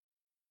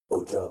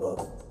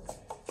Ojaba.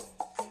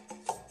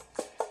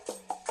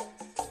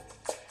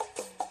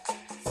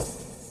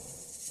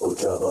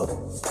 Ojaba.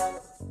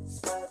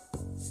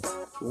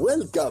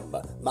 Welcome,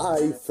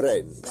 my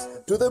friends,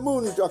 to the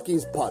Moon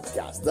Jockeys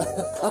podcast.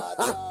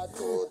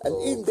 An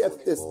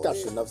in-depth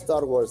discussion of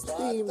Star Wars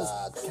themes,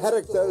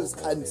 characters,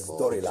 and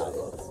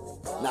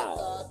storylines.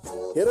 Now,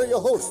 here are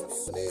your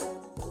hosts.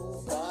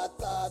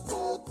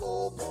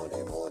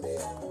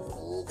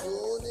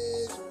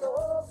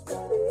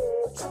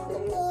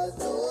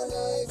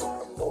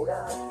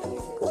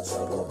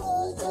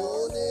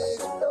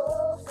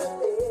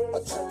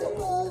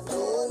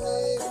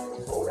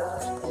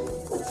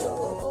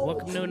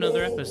 Welcome to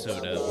another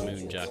episode of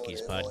Moon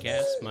Jockeys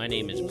Podcast. My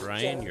name is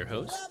Brian, your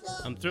host.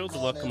 I'm thrilled to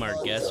welcome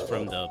our guest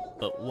from the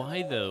But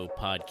Why Though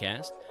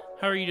podcast.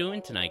 How are you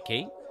doing tonight,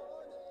 Kate?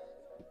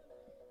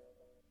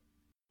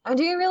 I'm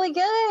doing really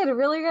good,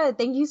 really good.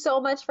 Thank you so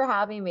much for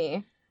having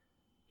me.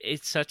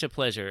 It's such a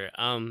pleasure.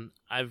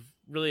 I've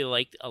really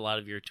liked a lot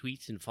of your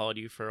tweets and followed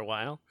you for a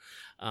while.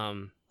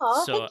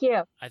 Oh, so thank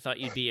you. I thought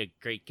you'd be a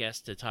great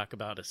guest to talk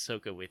about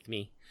Ahsoka with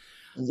me.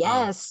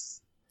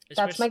 Yes,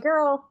 that's my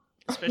girl.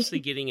 Especially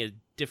getting a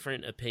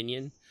different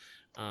opinion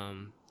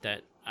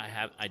that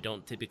I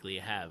don't typically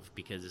have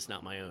because it's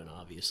not my own,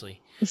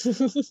 obviously.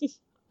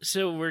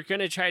 So we're going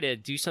to try to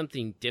do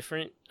something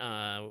different,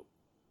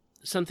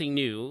 something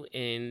new,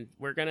 and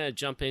we're going to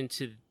jump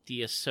into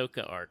the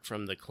Ahsoka arc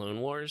from the Clone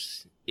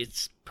Wars.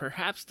 It's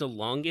perhaps the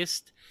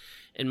longest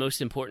and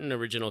most important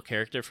original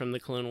character from the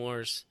Clone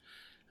Wars.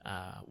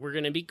 We're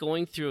going to be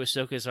going through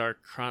Ahsoka's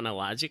arc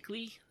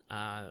chronologically,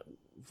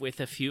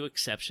 with a few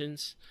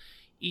exceptions.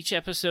 Each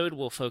episode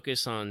will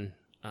focus on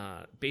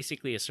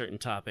basically a certain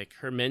topic,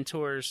 her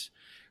mentors,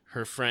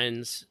 her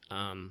friends,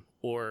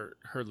 or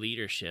her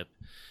leadership,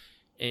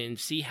 and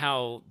see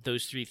how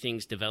those three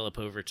things develop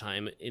over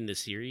time in the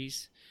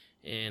series.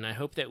 And I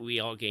hope that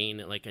we all gain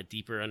like a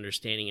deeper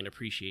understanding and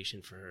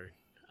appreciation for her.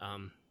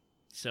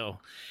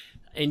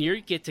 And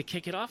you get to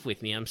kick it off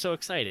with me. I'm so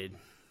excited.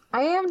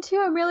 I am too.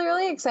 I'm really,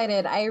 really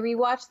excited. I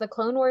rewatched the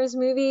Clone Wars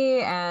movie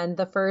and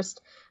the first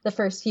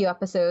few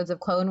episodes of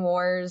Clone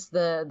Wars,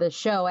 the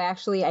show.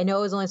 I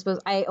know it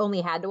was I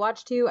only had to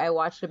watch 2. I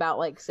watched about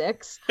like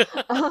 6.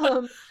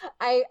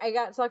 I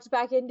got sucked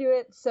back into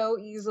it so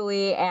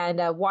easily,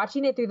 and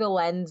watching it through the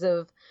lens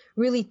of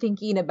really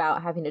thinking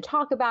about having to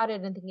talk about it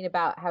and thinking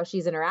about how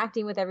she's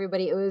interacting with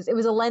everybody. It was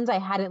a lens I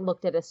hadn't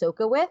looked at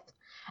Ahsoka with,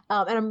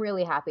 and I'm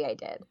really happy I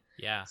did.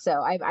 Yeah.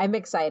 So I'm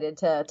excited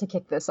to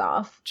kick this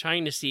off.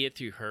 Trying to see it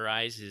through her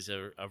eyes is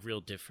a real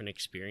different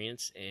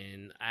experience.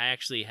 And I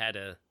actually had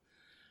a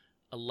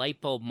light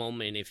bulb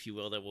moment, if you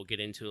will, that we'll get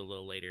into a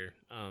little later.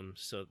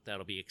 So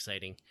that'll be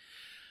exciting.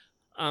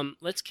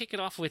 Let's kick it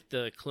off with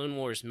the Clone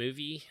Wars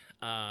movie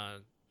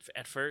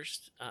at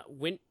first.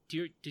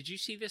 Did you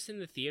see this in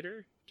the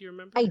theater? Do you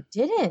remember? I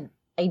didn't.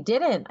 I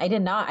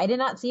did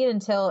not see it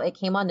until it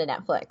came onto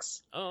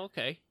Netflix. Oh,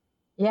 okay.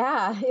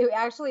 Yeah, it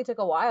actually took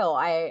a while.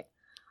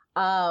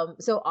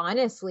 So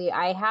honestly,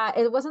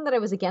 it wasn't that I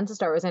was against the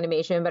Star Wars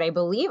animation, but I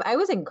believe I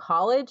was in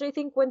college, I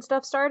think, when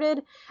stuff started.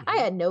 Mm-hmm. I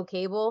had no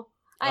cable.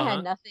 I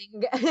had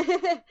nothing.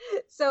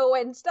 So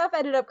when stuff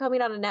ended up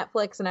coming on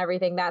Netflix and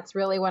everything, that's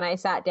really when I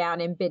sat down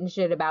and binged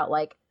it about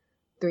like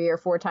 3 or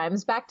 4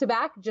 times back to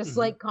back, just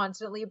like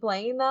constantly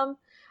playing them.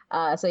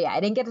 So yeah, I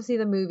didn't get to see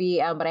the movie,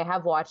 but I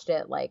have watched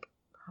it like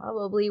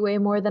probably way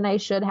more than I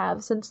should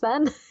have since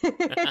then.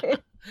 Great.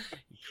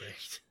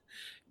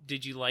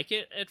 Did you like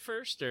it at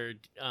first, or?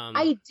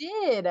 I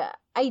did,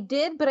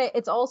 but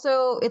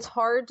it's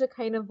hard to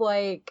kind of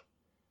like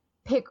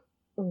pick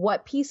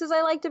what pieces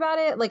I liked about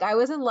it. Like I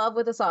was in love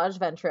with Asajj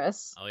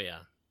Ventress. Oh yeah.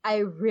 I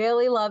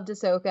really loved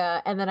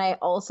Ahsoka, and then I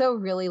also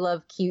really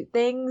love cute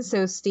things.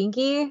 So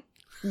Stinky,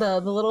 the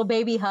little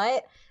baby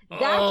Hutt, that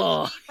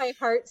just made my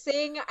heart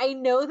sing. I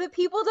know that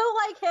people don't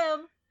like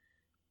him,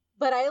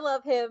 but I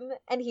love him,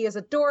 and he is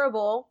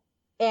adorable.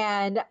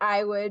 And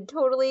I would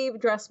totally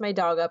dress my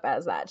dog up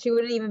as that. She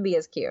wouldn't even be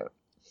as cute.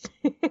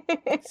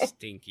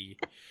 Stinky.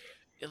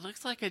 It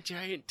looks like a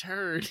giant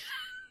turd.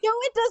 No,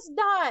 it does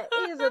not.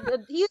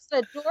 He's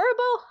an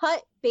adorable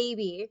Hutt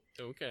baby.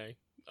 Okay.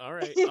 All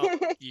right.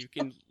 You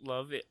can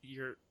love it,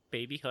 your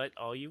baby Hutt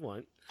all you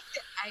want.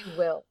 I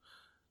will.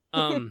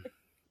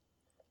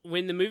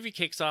 When the movie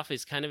kicks off,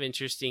 it's kind of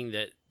interesting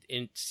that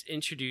it's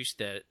introduced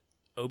that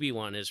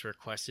Obi-Wan has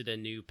requested a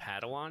new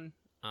Padawan.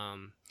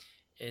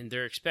 And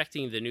they're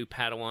expecting the new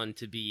Padawan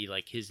to be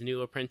like his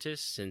new apprentice,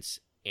 since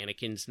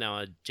Anakin's now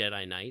a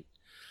Jedi Knight.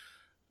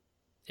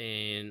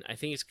 And I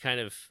think it's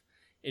kind of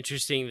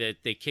interesting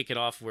that they kick it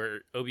off where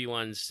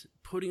Obi-Wan's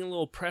putting a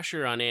little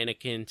pressure on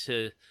Anakin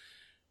to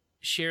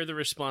share the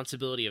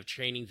responsibility of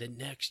training the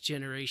next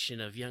generation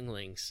of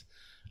younglings.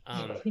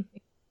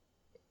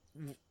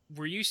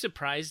 Were you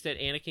surprised that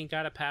Anakin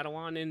got a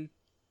Padawan in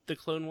the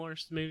Clone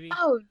Wars movie?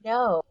 Oh,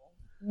 no.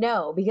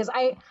 No, because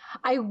I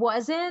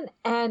wasn't,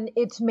 and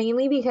it's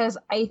mainly because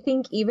I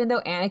think even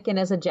though Anakin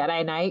is a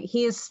Jedi Knight,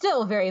 he is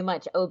still very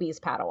much Obi's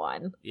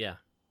Padawan. Yeah.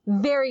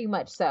 Very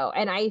much so.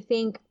 And I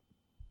think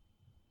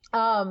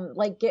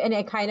and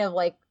it kind of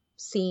like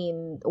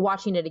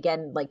watching it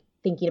again, like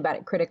thinking about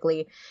it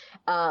critically,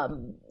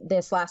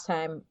 this last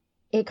time,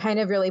 it kind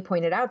of really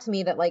pointed out to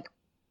me that like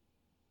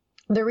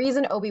the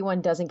reason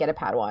Obi-Wan doesn't get a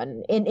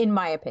Padawan, in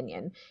my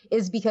opinion,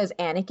 is because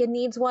Anakin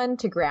needs one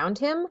to ground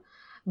him,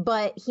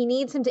 but he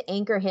needs him to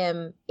anchor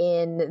him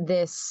in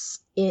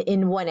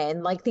one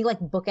end. Like the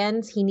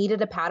bookends, he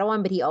needed a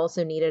Padawan, but he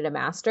also needed a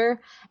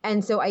master.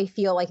 And so I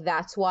feel like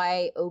that's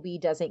why Obi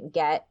doesn't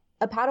get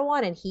a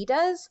Padawan and he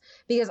does,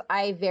 because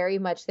I very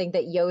much think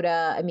that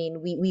Yoda, I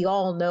mean, we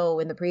all know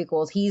in the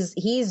prequels,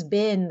 he's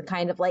been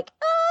kind of like,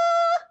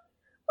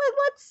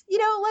 let's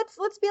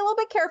be a little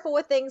bit careful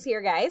with things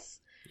here, guys.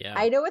 Yeah.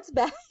 I know it's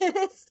best.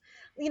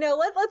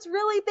 Let's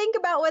really think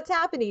about what's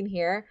happening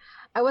here.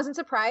 I wasn't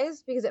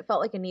surprised because it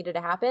felt like it needed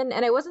to happen.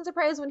 And I wasn't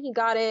surprised when he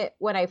got it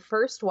when I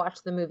first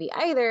watched the movie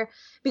either,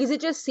 because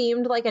it just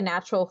seemed like a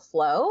natural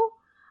flow.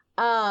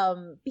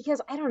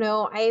 Because I don't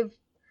know, I've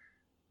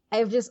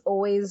never seen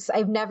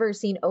I've never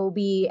seen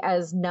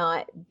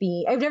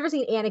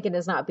Anakin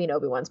as not being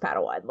Obi-Wan's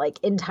Padawan, like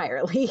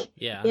entirely.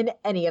 Yeah. In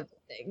any of the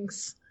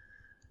things.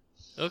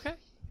 Okay.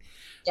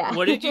 Yeah.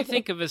 What did you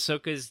think of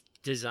Ahsoka's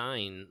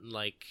design?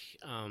 Like,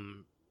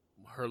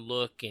 her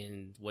look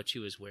and what she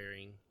was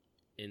wearing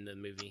in the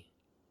movie?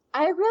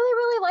 I really,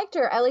 really liked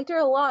her. I liked her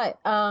a lot.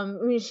 I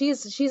mean,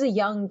 she's a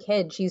young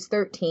kid. She's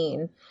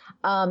 13.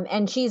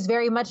 And she's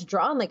very much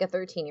drawn like a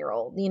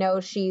 13-year-old. You know,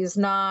 she's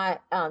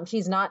not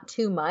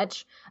too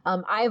much.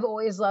 I've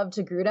always loved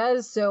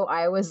Togrutas, so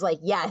I was like,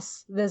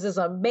 yes, this is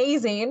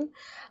amazing.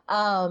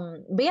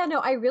 But yeah, no,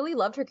 I really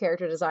loved her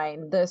character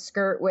design. The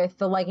skirt with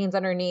the leggings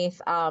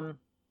underneath.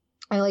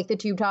 I like the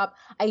tube top.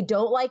 I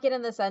don't like it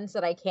in the sense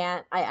that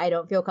I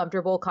don't feel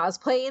comfortable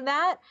cosplaying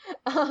that.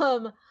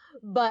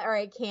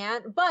 I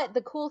can't. But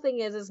the cool thing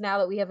is now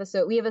that we have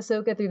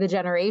Ahsoka through the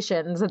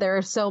generations, there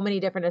are so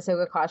many different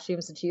Ahsoka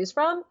costumes to choose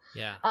from.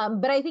 Yeah.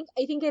 But I think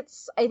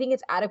it's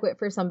adequate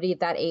for somebody at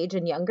that age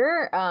and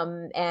younger.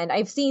 And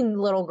I've seen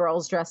little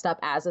girls dressed up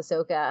as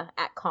Ahsoka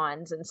at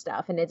cons and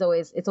stuff, and it's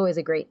always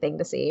a great thing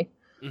to see.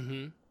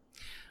 Mm-hmm.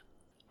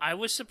 I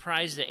was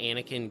surprised that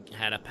Anakin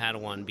had a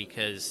Padawan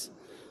because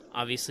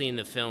obviously in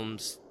the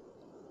films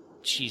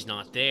she's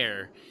not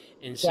there,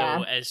 and so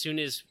as soon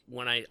as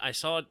when I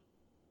saw it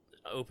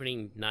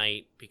opening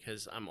night,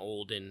 because I'm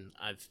old and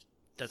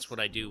that's what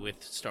I do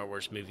with Star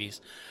Wars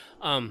movies,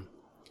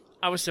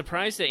 I was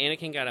surprised that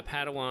Anakin got a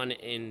Padawan,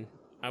 and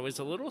I was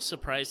a little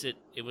surprised that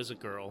it was a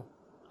girl.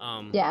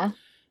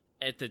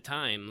 At the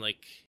time,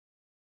 like,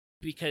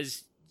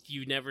 because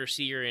you never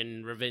see her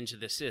in Revenge of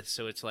the Sith,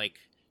 so it's like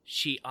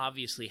she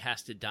obviously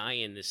has to die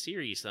in the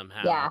series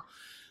somehow. Yeah.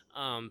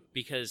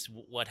 Because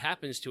what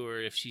happens to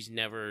her if she's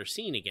never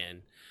seen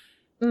again?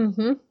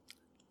 Mm-hmm.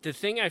 The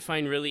thing I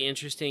find really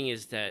interesting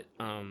is that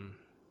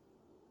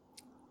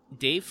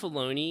Dave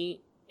Filoni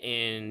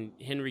and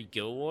Henry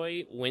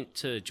Gilroy went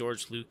to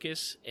George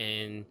Lucas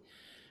and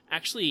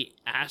actually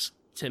asked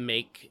to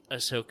make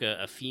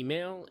Ahsoka a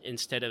female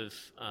instead of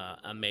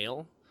a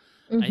male.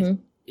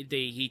 Mm-hmm.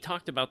 He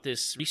talked about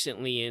this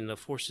recently in the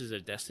Forces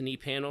of Destiny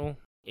panel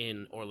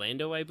in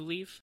Orlando, I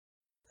believe.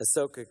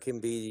 Ahsoka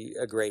can be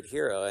a great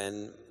hero,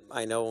 and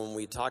I know when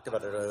we talked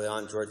about it early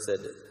on, George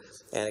said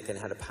Anakin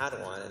had a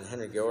Padawan, and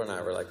Henry Gilroy and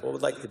I were like, well,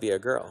 we'd like to be a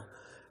girl,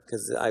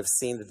 because I've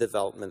seen the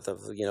development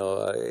of,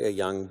 a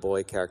young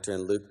boy character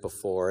in Luke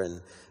before, and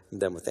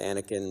then with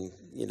Anakin,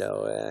 and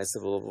I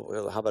said,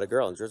 well, how about a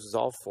girl? And George was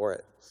all for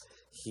it.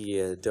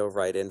 He dove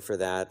right in for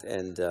that,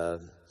 and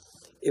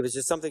it was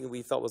just something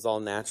we felt was all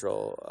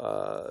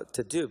natural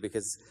to do,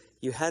 because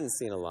you hadn't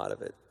seen a lot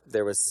of it.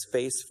 There was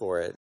space for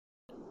it.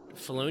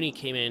 Filoni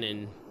came in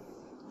and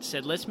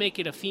said, let's make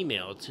it a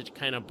female to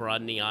kind of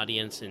broaden the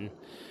audience and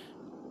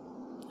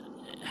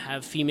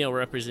have female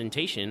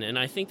representation. And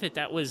I think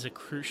that was a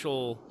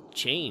crucial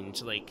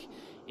change. Like,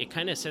 it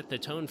kind of set the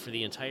tone for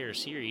the entire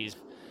series,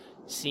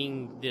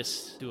 seeing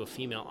this through a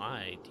female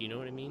eye. Do you know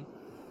what I mean?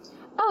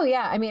 Oh,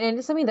 yeah. I mean, and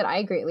it's something that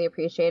I greatly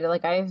appreciated.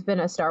 Like, I've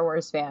been a Star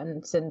Wars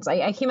fan since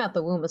I came out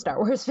the womb a Star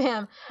Wars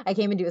fan. I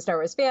came into a Star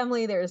Wars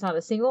family. There's not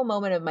a single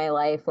moment of my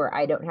life where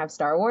I don't have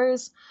Star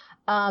Wars.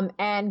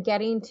 And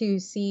getting to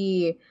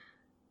see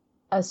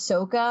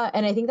Ahsoka,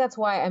 and I think that's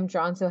why I'm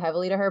drawn so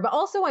heavily to her, but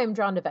also I'm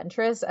drawn to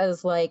Ventress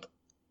as, like,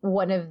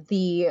 one of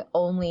the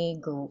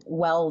only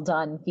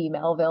well-done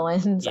female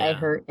villains I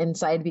hurt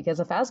inside because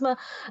of Phasma.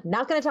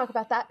 Not going to talk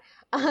about that.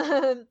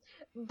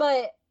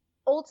 But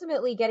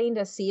ultimately getting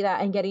to see that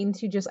and getting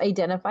to just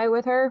identify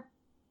with her,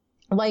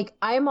 like,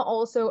 I'm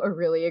also a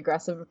really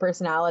aggressive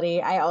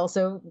personality. I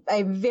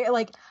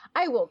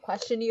will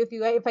question you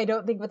if I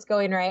don't think what's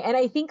going right. And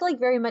I think, like,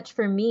 very much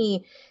for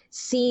me,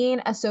 seeing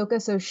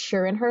Ahsoka so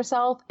sure in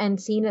herself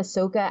and seeing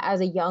Ahsoka as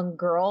a young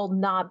girl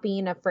not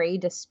being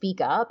afraid to speak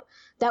up,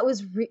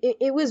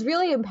 it was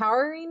really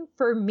empowering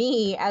for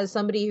me as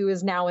somebody who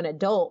is now an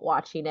adult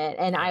watching it.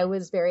 And I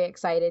was very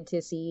excited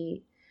to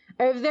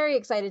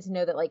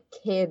know that, like,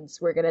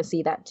 kids were going to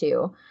see that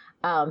too.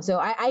 So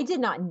I did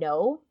not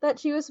know that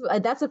she was,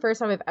 that's the first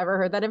time I've ever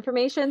heard that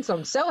information. So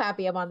I'm so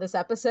happy I'm on this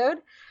episode.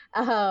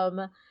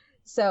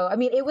 So, I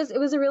mean, it was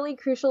a really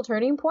crucial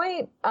turning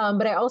point,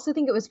 but I also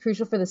think it was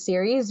crucial for the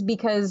series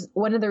because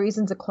one of the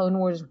reasons the Clone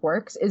Wars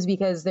works is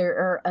because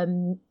there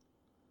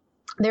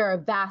are a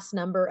vast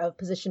number of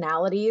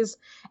positionalities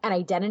and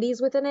identities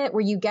within it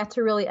where you get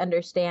to really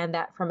understand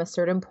that from a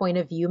certain point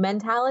of view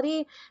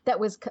mentality that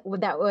was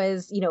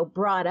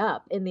brought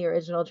up in the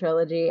original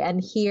trilogy.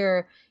 And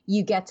here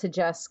you get to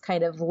just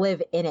kind of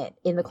live in it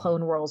in the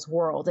Clone Wars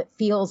world. It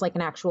feels like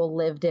an actual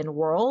lived in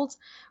world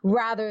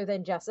rather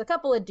than just a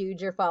couple of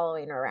dudes you're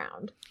following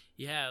around.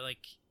 Yeah, like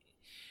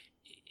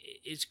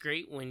it's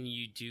great when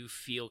you do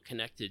feel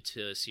connected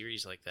to a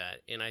series like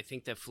that. And I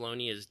think that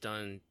Filoni has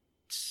done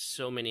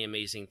so many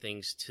amazing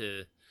things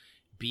to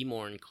be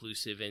more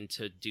inclusive and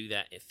to do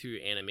that through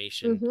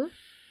animation. Mm-hmm.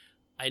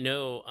 I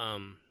know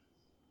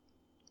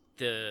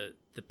the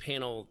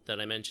panel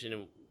that I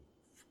mentioned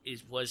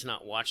was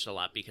not watched a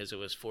lot because it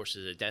was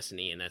Forces of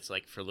Destiny, and that's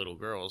like for little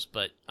girls,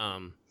 but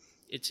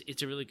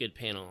it's a really good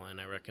panel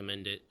and I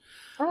recommend it.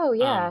 Oh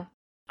yeah.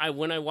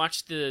 When I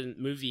watched the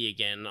movie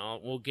again,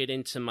 we'll get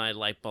into my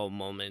light bulb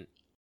moment,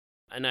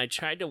 and I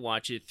tried to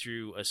watch it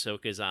through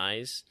Ahsoka's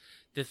eyes.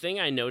 The thing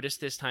I noticed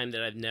this time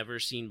that I've never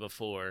seen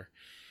before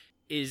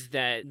is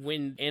that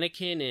when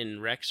Anakin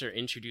and Rex are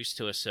introduced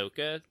to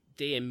Ahsoka,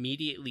 they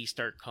immediately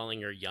start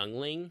calling her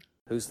youngling.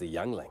 Who's the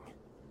youngling?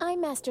 I'm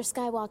Master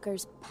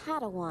Skywalker's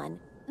Padawan.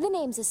 The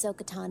name's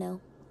Ahsoka Tano.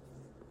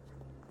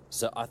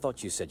 So I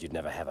thought you said you'd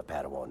never have a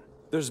Padawan.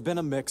 There's been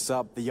a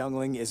mix-up. The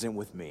youngling isn't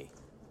with me.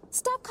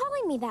 Stop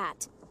calling me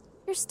that.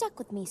 You're stuck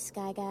with me,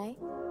 Sky Guy.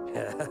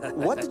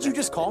 What did you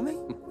just call me?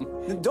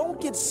 Don't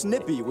get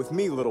snippy with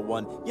me, little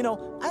one. You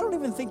know, I don't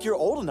even think you're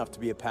old enough to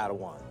be a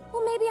Padawan.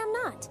 Well, maybe I'm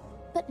not.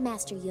 But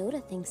Master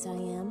Yoda thinks I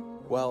am.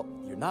 Well,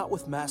 you're not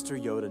with Master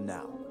Yoda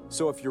now.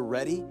 So if you're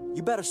ready,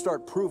 you better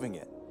start proving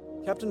it.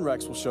 Captain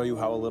Rex will show you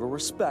how a little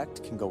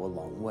respect can go a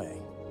long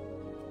way.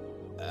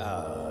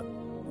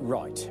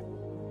 Right.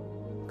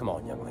 Come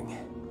on, youngling.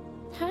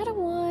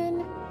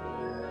 Padawan.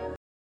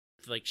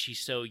 Like, she's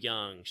so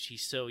young,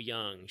 she's so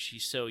young,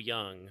 she's so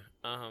young.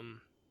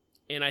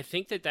 And I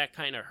think that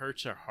kind of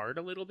hurts her heart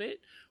a little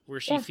bit,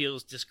 where she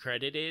feels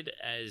discredited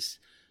as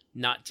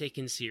not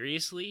taken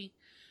seriously.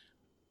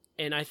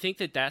 And I think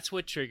that's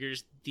what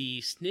triggers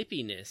the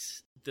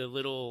snippiness, the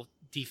little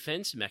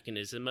defense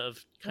mechanism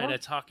of kind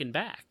of talking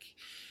back.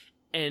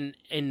 And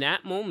in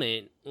that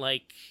moment,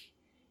 like,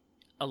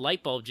 a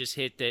light bulb just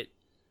hit that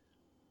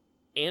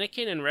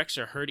Anakin and Rex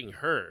are hurting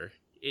her.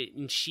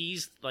 And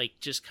she's like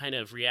just kind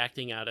of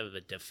reacting out of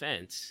a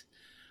defense.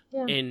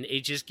 Yeah. And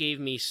it just gave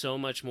me so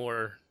much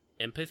more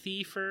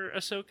empathy for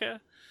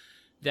Ahsoka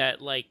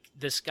that like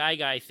the Sky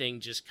Guy thing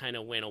just kind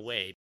of went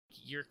away.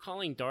 You're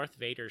calling Darth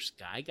Vader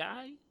Sky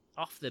Guy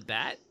off the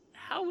bat?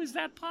 How is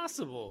that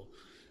possible?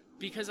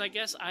 Because I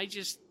guess I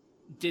just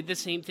did the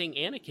same thing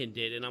Anakin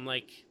did. And I'm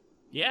like,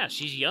 yeah,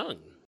 she's young.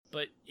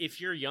 But if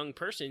you're a young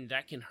person,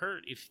 that can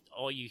hurt if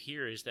all you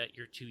hear is that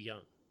you're too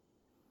young.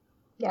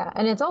 Yeah,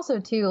 and it's also,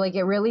 too, like,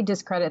 it really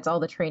discredits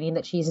all the training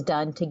that she's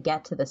done to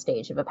get to the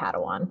stage of a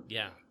Padawan.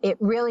 Yeah. It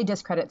really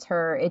discredits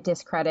her. It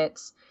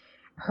discredits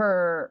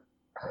her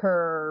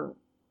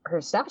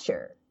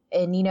stature.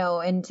 And, you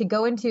know, and to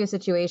go into a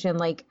situation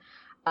like,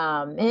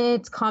 and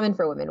it's common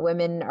for women.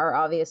 Women are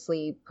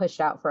obviously pushed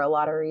out for a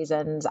lot of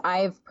reasons.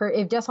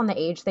 If just on the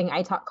age thing,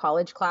 I taught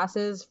college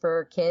classes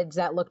for kids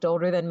that looked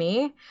older than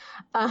me.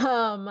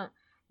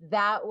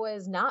 That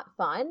was not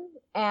fun.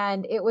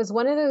 And it was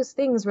one of those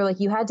things where like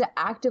you had to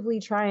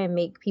actively try and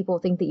make people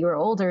think that you were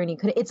older, and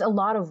it's a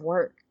lot of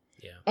work.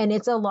 Yeah. And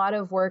it's a lot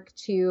of work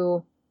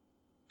and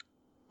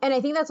I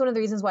think that's one of the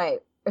reasons why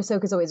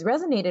Ahsoka's always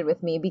resonated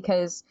with me,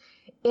 because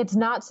it's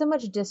not so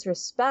much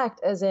disrespect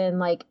as in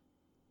like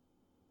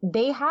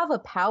they have a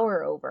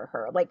power over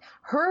her. Like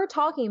her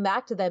talking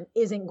back to them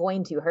isn't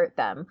going to hurt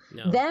them.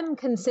 No. Them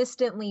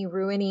consistently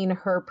ruining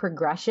her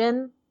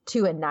progression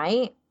to a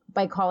knight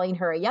by calling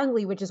her a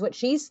youngling, which is what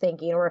she's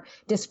thinking, or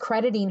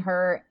discrediting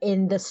her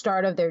in the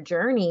start of their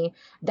journey,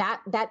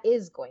 that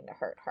is going to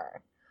hurt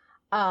her.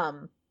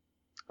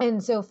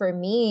 And so for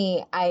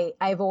me,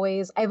 I've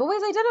always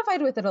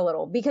identified with it a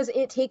little, because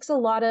it takes a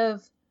lot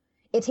of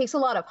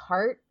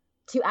heart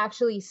to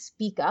actually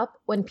speak up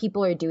when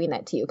people are doing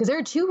that to you. Because there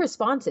are two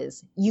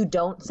responses. You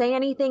don't say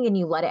anything and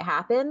you let it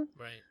happen,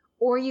 right?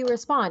 Or you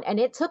respond. And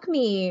it took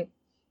me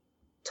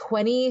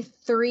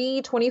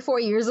 24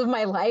 years of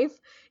my life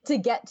to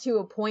get to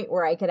a point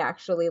where I could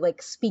actually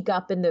like speak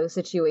up in those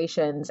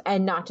situations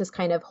and not just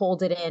kind of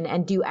hold it in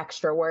and do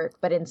extra work,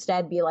 but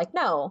instead be like,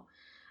 no,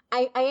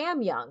 I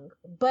am young,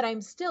 but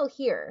I'm still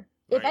here.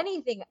 Right. If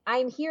anything,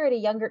 I'm here at a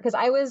younger, because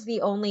I was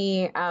the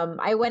only,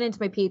 I went into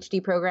my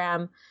PhD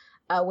program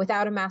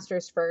without a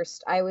master's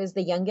first. I was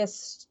the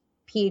youngest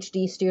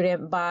PhD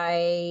student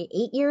by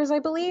 8 years, I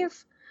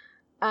believe.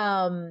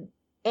 And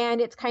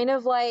it's kind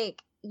of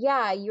like,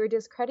 yeah, you were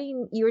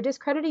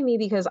discrediting me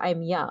because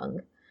I'm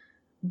young,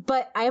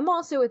 but I'm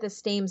also at the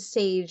same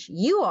stage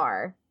you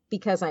are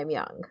because I'm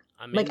young.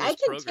 I'm like, in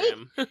this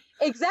program.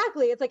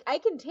 Exactly. It's like, I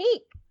can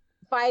take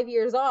 5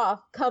 years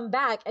off, come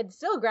back and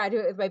still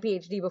graduate with my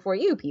PhD before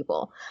you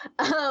people.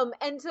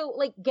 And so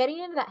like getting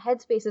into that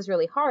headspace is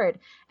really hard.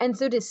 And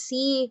so to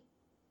see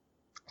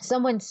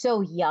someone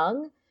so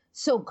young,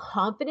 so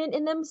confident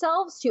in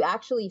themselves to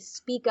actually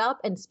speak up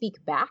and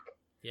speak back,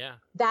 Yeah.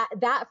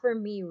 that for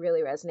me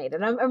really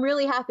resonated. I'm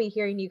really happy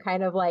hearing you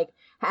kind of like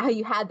how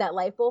you had that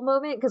light bulb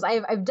moment, because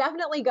I've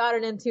definitely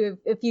gotten into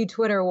a few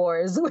Twitter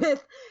wars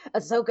with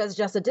Ahsoka's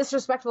just a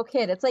disrespectful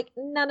kid. It's like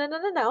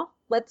no.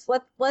 Let's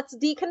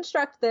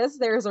deconstruct this.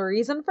 There's a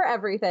reason for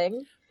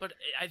everything. But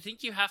I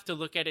think you have to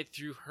look at it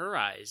through her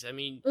eyes. I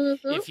mean,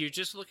 Mm-hmm. if you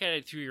just look at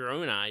it through your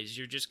own eyes,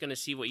 you're just going to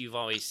see what you've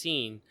always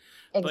seen.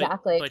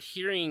 Exactly. But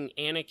hearing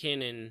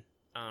Anakin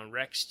and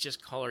Rex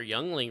just call her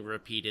youngling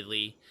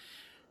repeatedly,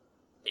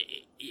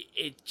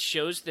 it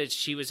shows that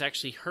she was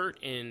actually hurt,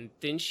 and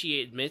then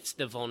she admits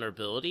the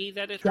vulnerability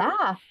that it hurt.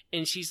 Yeah.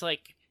 And she's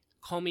like,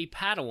 call me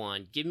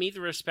Padawan. Give me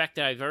the respect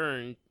that I've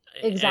earned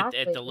Exactly.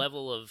 at the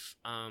level of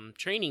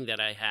training that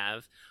I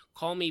have.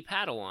 Call me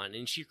Padawan.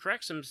 And she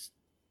corrects him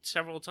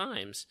several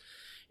times.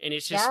 And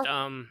it's just,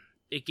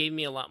 it gave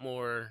me a lot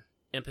more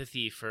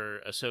empathy for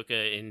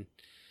Ahsoka, and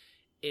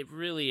it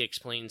really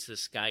explains the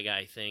Sky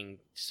Guy thing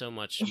so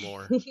much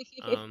more.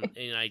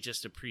 And I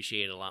just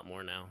appreciate it a lot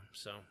more now.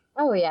 So.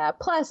 Oh yeah.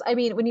 Plus, I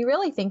mean, when you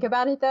really think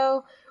about it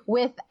though,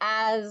 with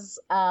as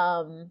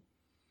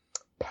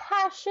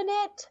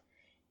passionate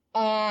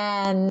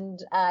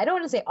and I don't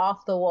want to say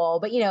off the wall,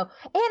 but you know,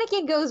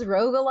 Anakin goes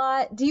rogue a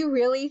lot. Do you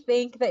really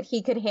think that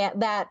he could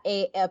that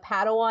a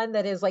Padawan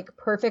that is like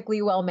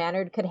perfectly well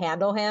mannered could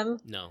handle him?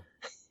 No.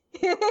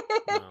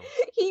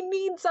 He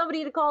needs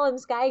somebody to call him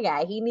Sky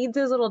Guy. He needs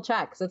his little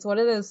checks. It's one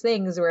of those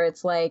things where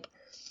it's like,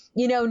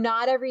 you know,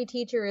 not every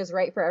teacher is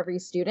right for every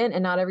student,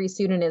 and not every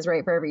student is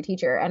right for every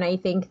teacher. And I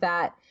think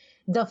that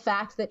the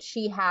fact that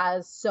she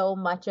has so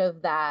much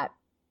of that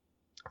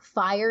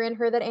fire in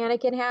her that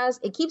Anakin has,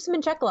 it keeps him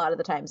in check a lot of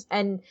the times.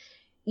 And,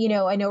 you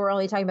know, I know we're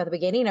only talking about the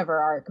beginning of her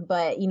arc,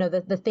 but, you know,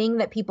 the thing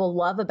that people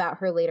love about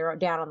her later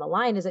down on the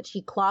line is that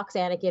she clocks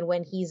Anakin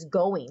when he's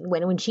going,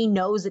 when she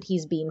knows that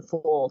he's being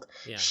fooled.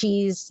 Yeah.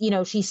 She's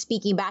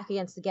speaking back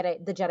against the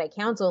Jedi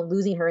Council and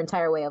losing her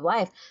entire way of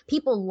life.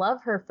 People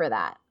love her for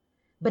that.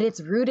 But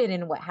it's rooted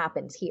in what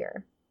happens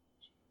here.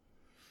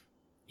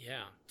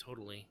 Yeah,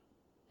 totally.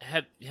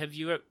 Have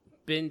you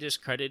been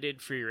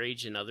discredited for your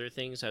age in other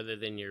things other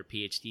than your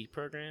PhD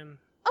program?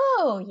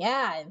 Oh,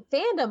 yeah.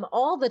 Fandom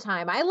all the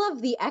time. I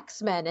love the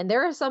X-Men, and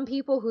there are some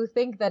people who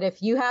think that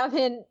if you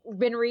haven't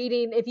been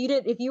reading,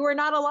 if you were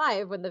not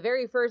alive when the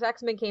very first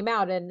X-Men came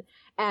out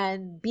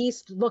and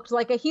Beast looked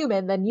like a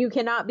human, then you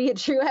cannot be a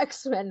true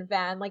X-Men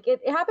fan. Like, it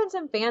happens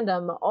in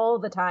fandom all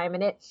the time,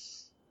 and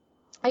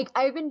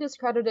I've been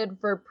discredited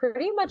for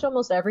pretty much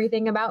almost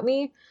everything about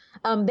me.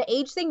 The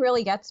age thing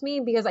really gets me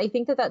because I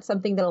think that that's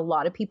something that a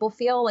lot of people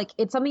feel. Like,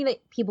 it's something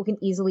that people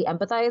can easily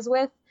empathize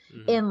with,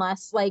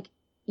 unless, like,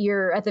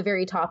 you're at the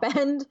very top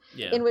end,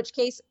 in which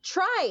case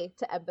try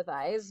to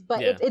empathize.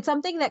 But it's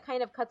something that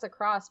kind of cuts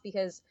across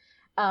because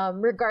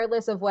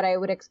regardless of what I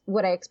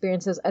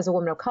experience as a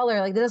woman of color,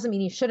 like, that doesn't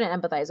mean you shouldn't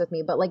empathize with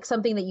me, but like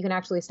something that you can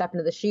actually step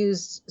into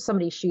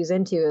somebody's shoes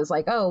into is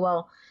like, oh,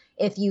 well,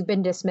 if you've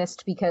been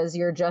dismissed because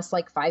you're just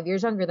like 5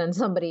 years younger than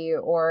somebody,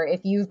 or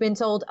if you've been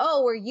told,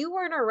 oh, or you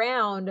weren't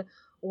around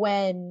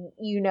when,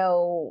 you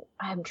know,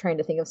 I'm trying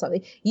to think of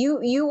something.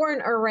 You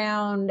weren't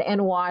around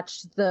and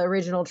watched the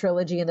original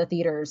trilogy in the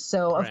theaters,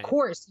 so of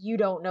course you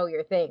don't know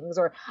your things.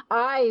 Or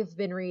I've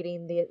been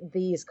reading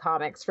these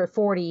comics for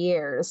 40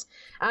 years.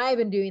 I've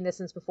been doing this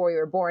since before you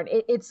were born.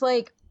 It's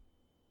like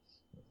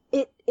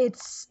it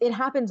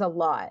happens a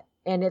lot,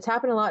 and it's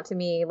happened a lot to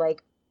me,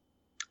 like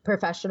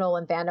professional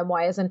and fandom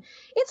wise, and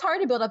it's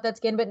hard to build up that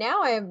skin. But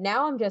now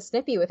I'm just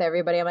snippy with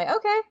everybody. I'm like,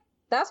 okay,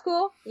 that's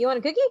cool. You want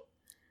a cookie?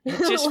 It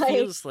just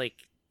feels like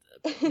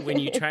when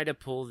you try to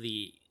pull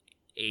the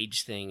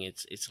age thing,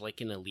 it's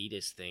like an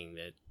elitist thing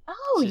that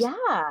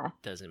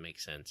doesn't make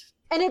sense.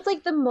 And it's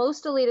like the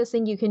most elitist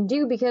thing you can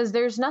do, because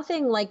there's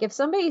nothing like, if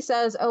somebody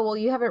says, oh, well,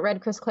 you haven't read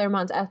Chris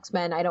Claremont's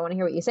X-Men, I don't want to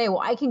hear what you say. Well,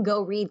 I can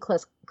go read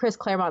Chris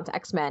Claremont's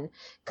X-Men,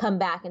 come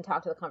back and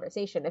talk to the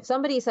conversation. If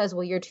somebody says,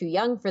 well, you're too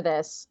young for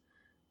this,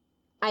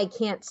 I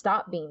can't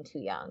stop being too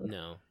young.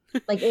 No.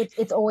 Like,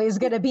 it's always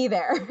going to be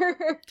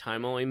there.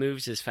 Time only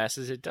moves as fast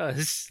as it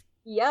does.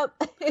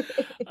 Yep.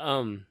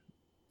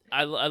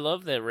 I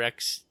love that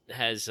Rex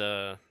has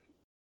Ahsoka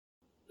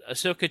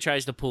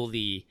tries to pull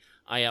the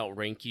I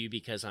outrank you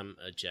because I'm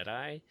a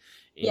Jedi.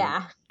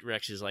 And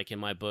Rex is like, in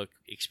my book,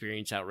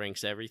 experience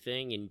outranks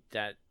everything, and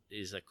that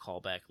is a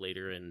callback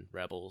later in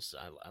Rebels.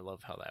 I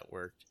love how that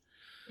worked.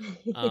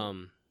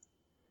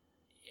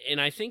 And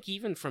I think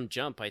even from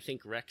Jump, I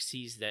think Rex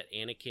sees that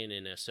Anakin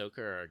and Ahsoka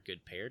are a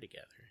good pair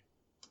together.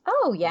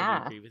 Oh,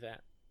 yeah. Would you agree with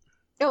that?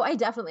 Oh, I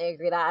definitely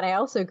agree with that. And I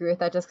also agree with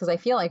that just because I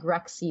feel like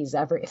Rex sees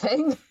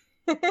everything.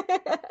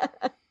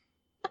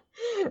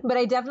 But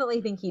I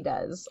definitely think he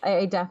does.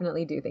 I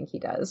definitely do think he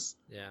does.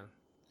 Yeah.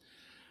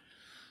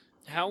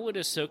 How would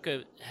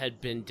Ahsoka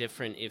had been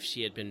different if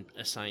she had been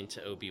assigned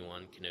to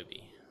Obi-Wan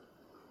Kenobi?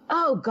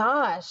 Oh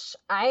gosh.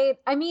 I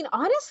mean,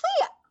 honestly,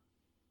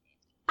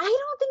 I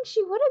don't think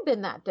she would have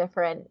been that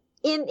different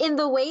in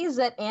the ways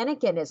that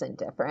Anakin isn't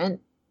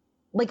different.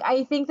 Like,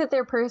 I think that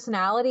their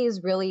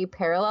personalities really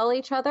parallel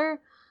each other.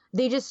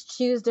 They just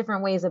choose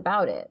different ways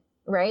about it,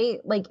 right?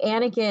 Like,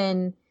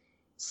 Anakin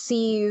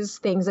sees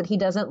things that he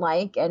doesn't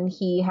like, and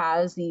he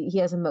has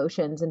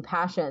emotions and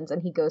passions,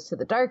 and he goes to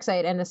the dark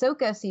side. And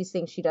Ahsoka sees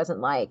things she doesn't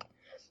like,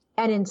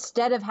 and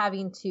instead of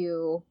having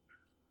to,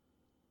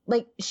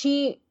 like,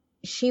 she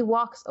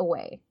walks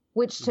away,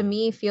 which to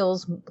me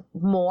feels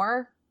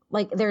more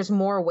like there's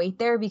more weight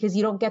there, because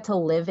you don't get to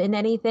live in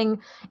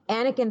anything.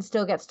 Anakin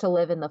still gets to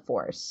live in the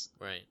Force.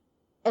 Right.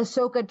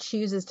 Ahsoka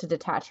chooses to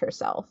detach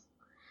herself.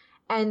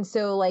 And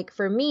so, like,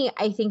 for me,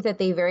 I think that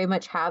they very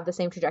much have the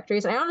same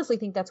trajectories. And I honestly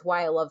think that's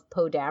why I love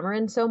Poe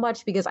Dameron so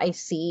much, because I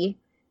see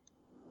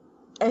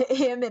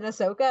him in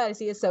Ahsoka. I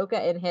see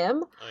Ahsoka in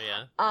him.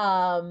 Oh,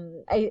 yeah?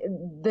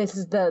 This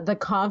is the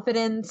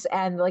confidence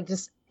and, like,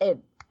 just it.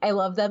 I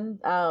love them.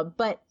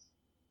 But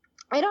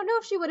I don't know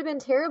if she would have been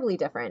terribly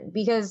different,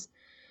 because,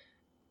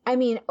 I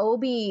mean,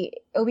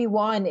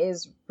 Obi-Wan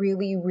is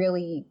really,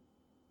 really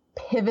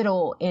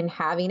pivotal in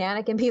having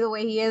Anakin be the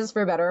way he is,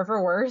 for better or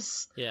for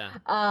worse. Yeah.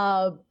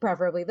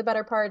 Preferably the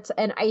better parts.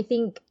 And I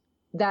think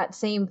that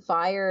same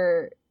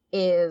fire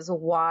is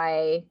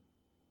why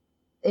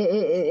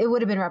it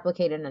would have been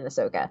replicated in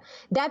Ahsoka.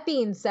 That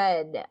being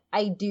said,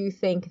 I do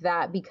think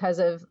that because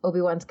of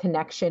Obi-Wan's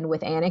connection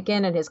with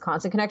Anakin and his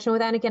constant connection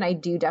with Anakin, I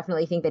do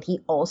definitely think that he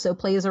also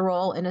plays a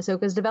role in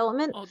Ahsoka's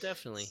development. Oh,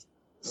 definitely.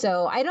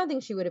 So I don't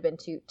think she would have been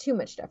too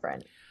much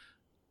different.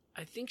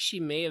 I think she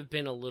may have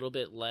been a little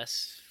bit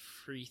less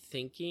free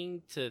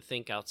thinking, to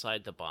think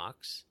outside the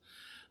box.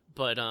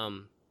 But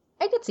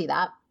I could see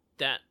that.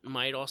 That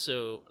might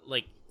also,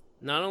 like,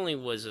 not only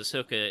was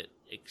Ahsoka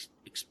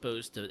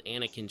exposed to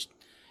Anakin,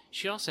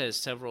 she also has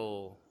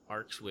several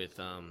arcs with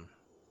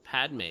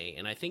Padme,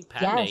 and I think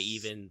Padme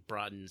even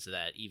broadens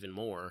that even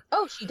more.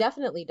 Oh, she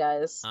definitely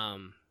does.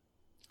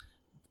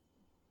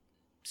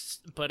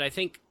 But I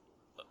think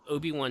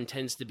Obi-Wan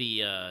tends to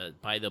be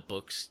by the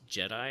books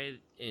Jedi,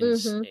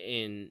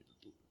 and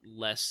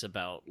less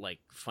about, like,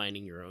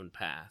 finding your own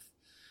path.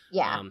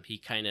 Yeah. He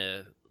kind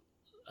of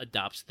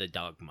adopts the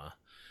dogma,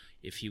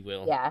 if you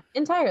will. Yeah,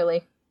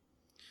 entirely.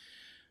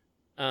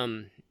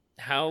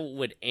 How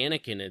would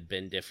Anakin have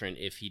been different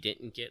if he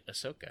didn't get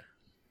Ahsoka?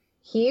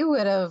 He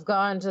would have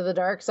gone to the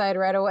dark side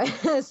right away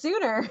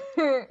sooner,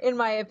 in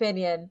my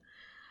opinion.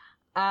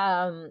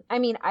 I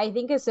mean, I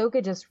think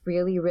Ahsoka just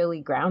really,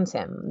 really grounds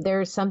him.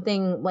 There's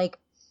something, like,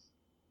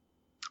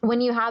 when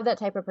you have that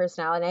type of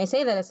personality, and I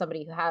say that as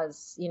somebody who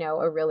has, you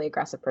know, a really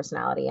aggressive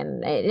personality,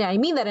 and I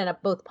mean that in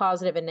both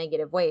positive and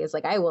negative ways.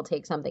 Like, I will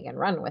take something and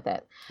run with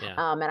it. Yeah.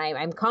 And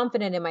I'm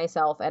confident in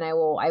myself, and I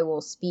will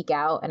speak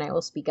out, and I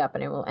will speak up,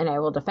 and I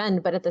will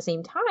defend. But at the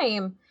same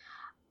time,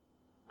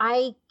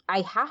 I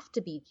have to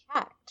be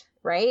checked,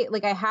 right?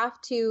 Like, I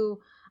have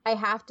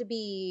to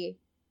be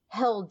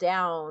held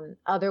down.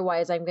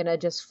 Otherwise, I'm going to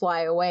just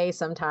fly away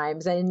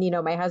sometimes. And, you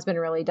know, my husband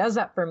really does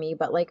that for me,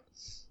 but, like,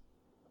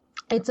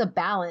 it's a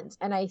balance.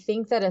 And I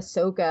think that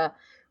Ahsoka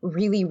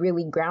really,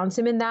 really grounds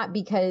him in that,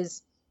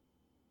 because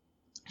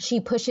she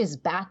pushes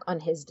back on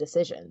his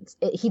decisions.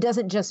 He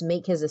doesn't just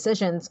make his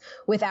decisions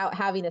without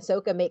having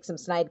Ahsoka make some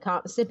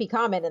snippy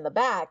comment in the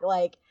back.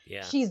 Like,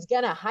 she's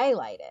going to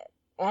highlight it.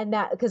 And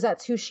that, because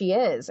that's who she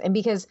is. And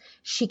because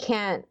she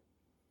can't,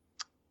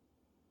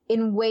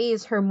 in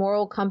ways, her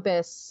moral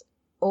compass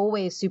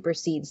always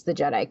supersedes the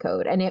Jedi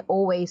Code, and it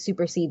always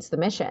supersedes the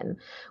mission,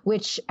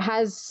 which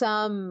has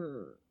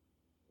some,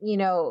 you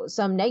know,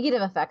 some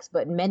negative effects,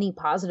 but many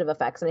positive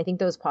effects. And I think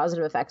those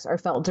positive effects are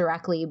felt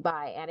directly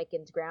by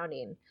Anakin's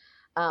grounding.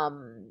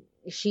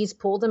 She's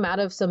pulled him out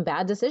of some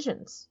bad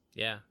decisions.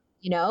 Yeah.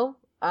 You know?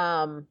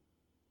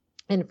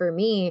 And for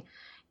me,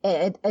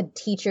 a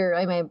teacher,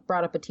 I mean, I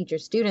brought up a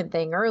teacher-student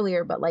thing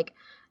earlier, but, like,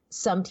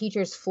 some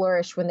teachers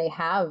flourish when they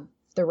have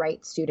the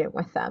right student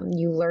with them.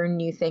 You learn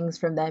new things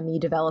from them. You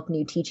develop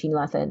new teaching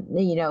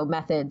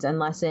methods and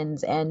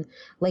lessons. And,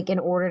 like, in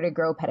order to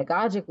grow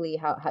pedagogically,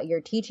 how your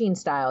teaching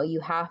style,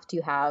 you have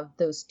to have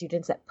those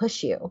students that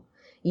push you,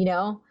 you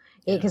know,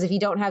 because if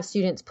you don't have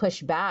students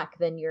push back,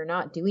 then you're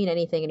not doing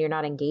anything and you're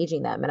not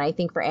engaging them. And I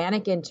think for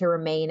Anakin to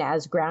remain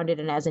as grounded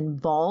and as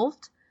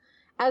involved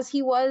as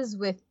he was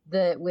with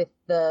the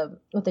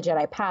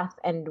Jedi path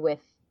and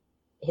with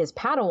his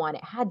Padawan,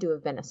 it had to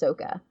have been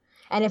Ahsoka.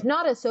 And if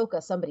not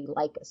Ahsoka, somebody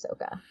like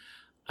Ahsoka.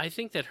 I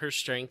think that her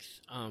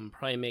strength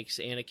probably makes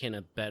Anakin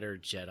a better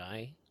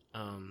Jedi.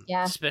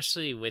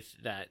 Especially with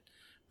that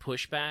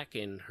pushback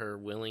and her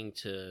willing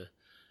to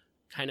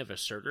kind of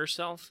assert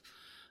herself.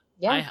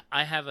 Yeah.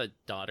 I have a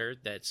daughter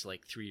that's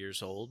like 3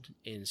 years old,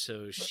 and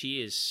so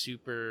she is she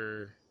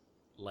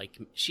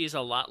is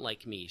a lot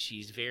like me.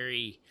 She's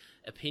very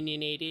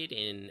opinionated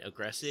and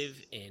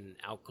aggressive and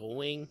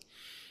outgoing.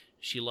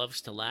 She loves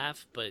to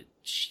laugh, but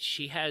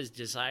she has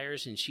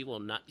desires, and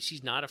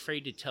she's not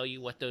afraid to tell you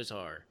what those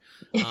are.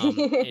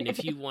 And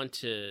if you want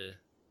to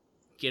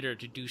get her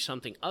to do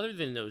something other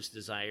than those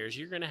desires,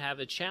 you're going to have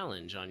a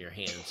challenge on your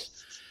hands.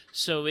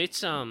 So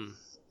it's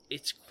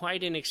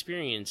quite an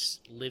experience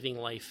living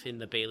life in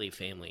the Bailey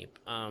family.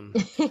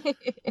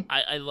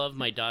 I love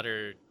my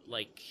daughter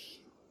like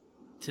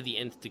to the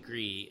nth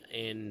degree,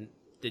 and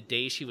the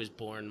day she was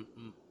born,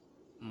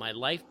 my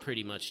life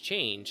pretty much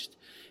changed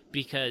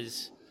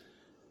because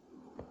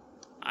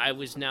I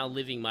was now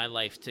living my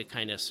life to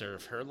kind of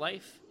serve her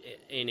life,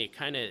 and it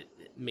kind of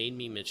made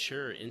me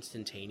mature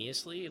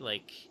instantaneously.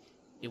 Like,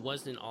 it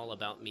wasn't all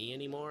about me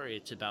anymore.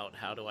 It's about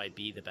how do I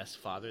be the best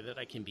father that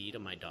I can be to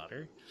my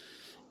daughter.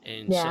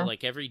 And so,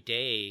 like, every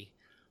day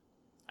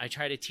I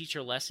try to teach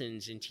her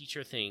lessons and teach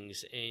her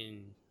things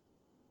and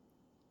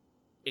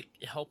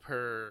help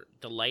her,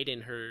 the light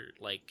in her,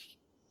 like,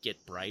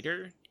 get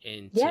brighter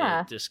and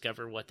to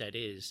discover what that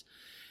is.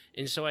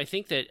 And so I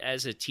think that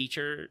as a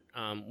teacher,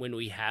 when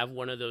we have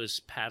one of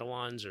those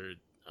Padawans or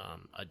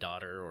a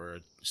daughter or a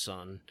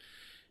son,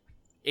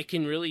 it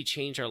can really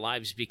change our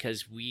lives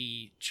because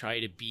we try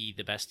to be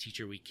the best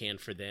teacher we can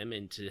for them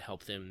and to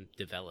help them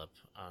develop.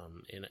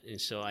 And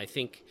so I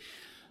think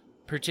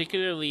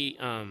particularly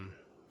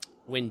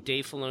when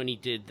Dave Filoni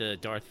did the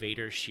Darth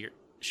Vader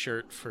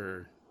shirt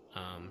for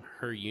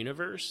her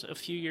universe a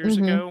few years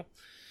ago,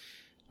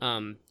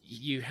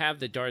 you have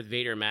the Darth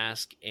Vader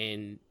mask,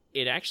 and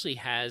it actually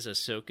has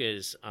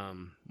Ahsoka's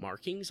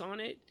markings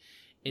on it.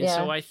 And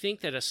so I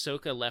think that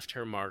Ahsoka left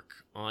her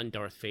mark on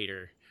Darth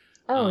Vader.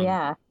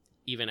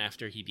 Even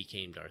after he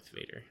became Darth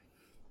Vader.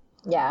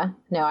 Yeah,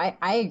 no,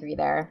 I agree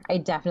there. I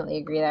definitely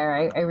agree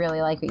there. I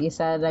really like what you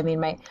said. I mean,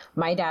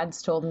 my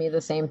dad's told me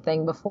the same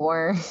thing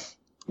before.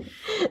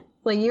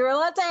 Like, you were a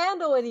lot to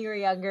handle when you were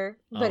younger,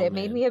 but it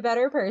made me a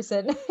better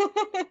person.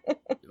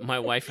 My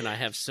wife and I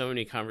have so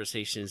many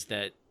conversations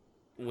that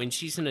when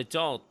she's an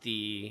adult,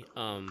 the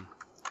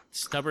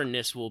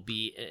stubbornness will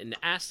be an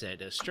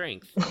asset, a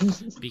strength,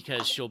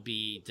 because she'll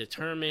be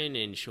determined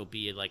and she'll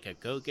be like a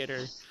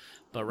go-getter.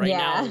 But right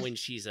now, when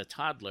she's a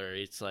toddler,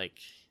 it's like,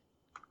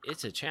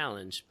 it's a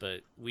challenge, but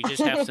we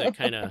just have to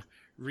kind of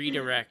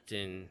redirect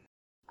and...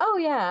 Oh,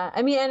 yeah.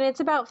 I mean, and it's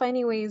about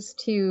finding ways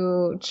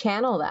to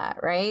channel that,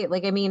 right?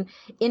 Like, I mean,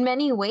 in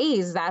many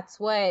ways,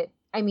 that's what...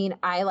 I mean,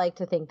 I like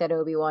to think that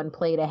Obi-Wan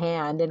played a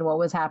hand in what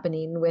was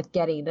happening with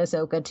getting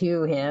Ahsoka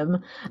to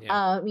him.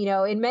 Yeah. You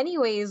know, in many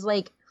ways,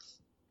 like,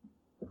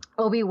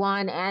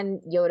 Obi-Wan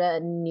and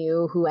Yoda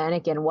knew who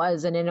Anakin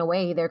was, and in a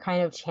way, they're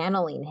kind of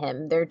channeling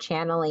him. They're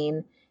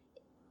channeling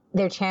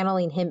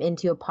him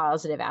into a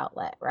positive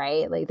outlet,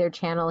 right? Like, they're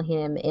channeling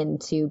him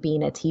into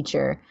being a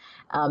teacher.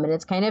 And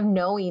it's kind of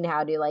knowing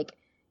how to, like,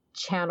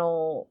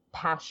 channel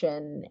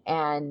passion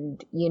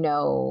and, you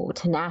know,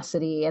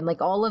 tenacity and,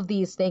 like, all of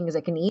these things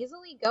that can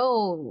easily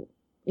go,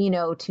 you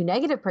know, to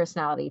negative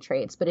personality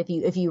traits. But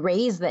if you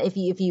raise that,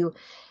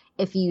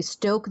 if you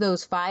stoke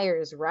those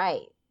fires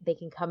right, they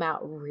can come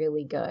out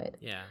really good.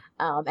 Yeah.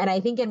 And I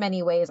think in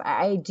many ways,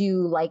 I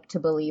do like to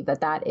believe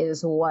that that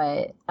is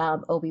what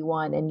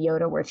Obi-Wan and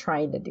Yoda were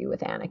trying to do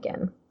with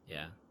Anakin.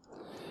 Yeah.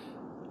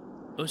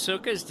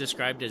 Ahsoka is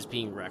described as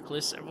being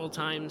reckless several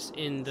times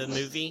in the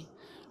movie.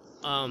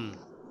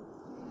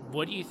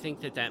 What do you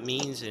think that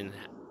means, and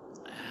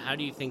how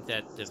do you think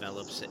that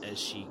develops as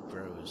she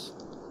grows?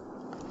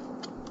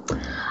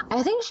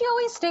 I think she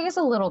always stays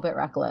a little bit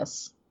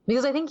reckless,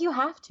 because I think you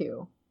have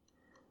to.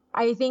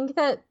 I think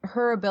that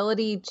her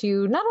ability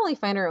to not only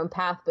find her own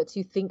path, but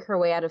to think her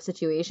way out of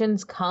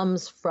situations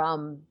comes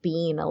from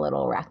being a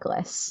little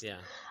reckless. Yeah.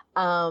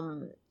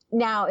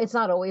 Now, it's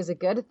not always a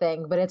good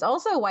thing, but it's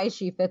also why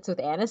she fits with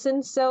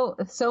Anakin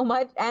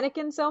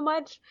so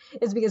much,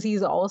 is because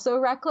he's also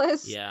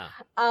reckless. Yeah.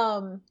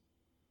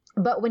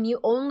 But when you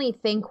only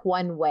think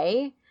one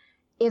way,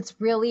 it's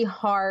really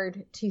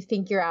hard to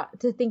think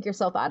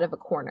yourself out of a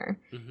corner.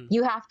 Mm-hmm.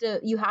 You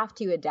have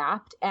to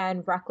adapt,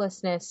 and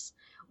recklessness,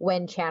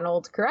 when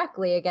channeled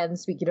correctly, again,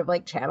 speaking of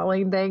like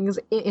channeling things,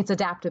 it's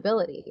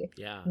adaptability.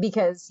 Yeah.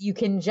 Because you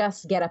can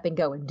just get up and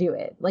go and do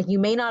it. Like, you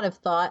may not have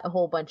thought a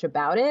whole bunch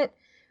about it,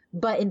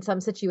 but in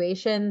some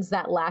situations,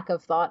 that lack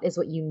of thought is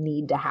what you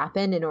need to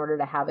happen in order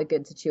to have a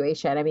good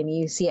situation. I mean,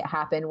 you see it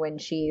happen when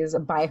she's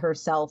by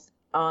herself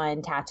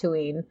on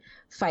Tatooine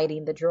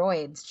fighting the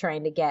droids,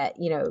 trying to get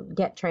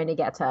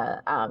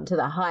to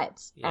the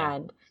huts. Yeah.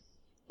 And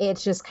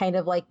it's just kind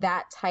of like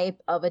that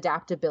type of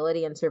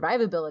adaptability and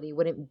survivability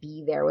wouldn't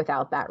be there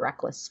without that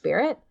reckless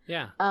spirit.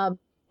 Yeah. And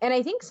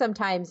I think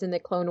sometimes in the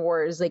Clone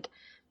Wars, like,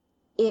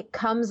 it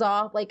comes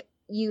off like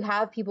you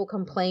have people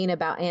complain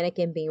about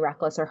Anakin being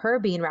reckless or her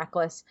being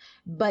reckless,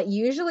 but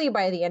usually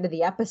by the end of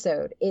the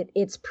episode,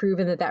 it's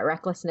proven that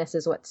recklessness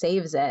is what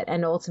saves it.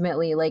 And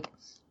ultimately, like,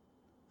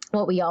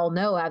 what we all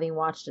know, having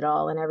watched it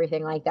all and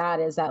everything like that,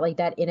 is that, like,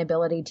 that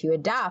inability to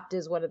adapt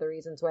is one of the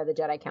reasons why the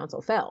Jedi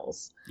Council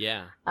fails.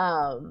 Yeah.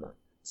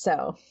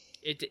 So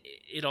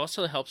it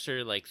also helps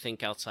her, like,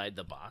 think outside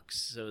the box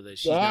so that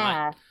she's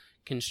not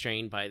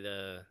constrained by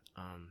the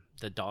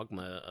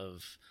dogma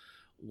of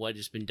what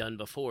has been done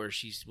before.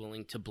 She's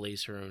willing to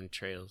blaze her own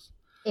trails.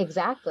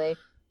 Exactly.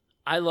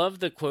 I love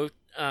the quote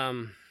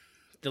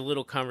the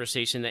little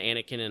conversation that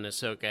Anakin and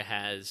Ahsoka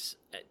has,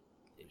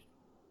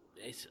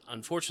 it's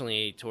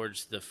unfortunately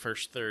towards the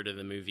first third of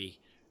the movie,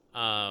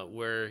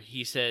 where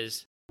he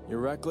says, "You're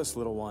reckless,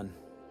 little one.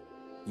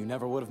 You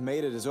never would have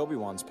made it as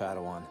Obi-Wan's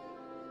Padawan.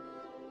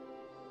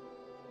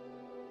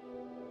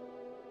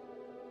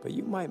 But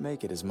you might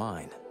make it as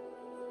mine."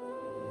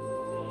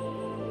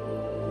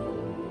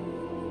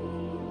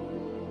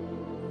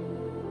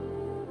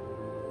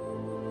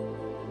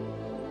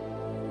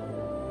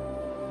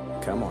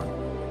 Come on.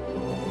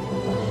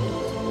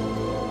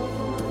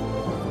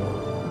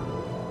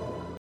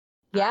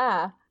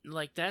 Yeah.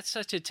 like, that's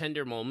such a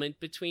tender moment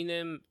between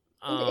them.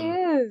 It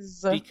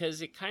is.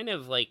 Because it kind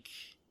of like,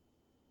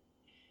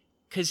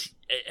 because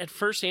at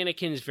first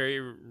Anakin is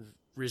very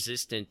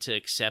resistant to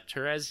accept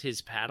her as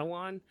his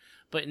Padawan,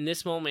 but in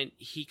this moment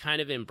he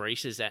kind of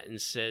embraces that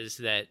and says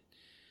that,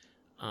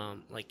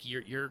 like,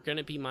 you're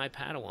gonna be my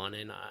Padawan,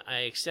 and I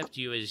accept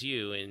you as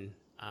you, and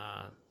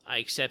I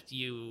accept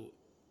you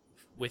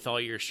with all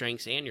your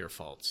strengths and your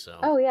faults. So.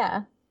 Oh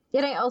yeah.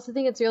 And I also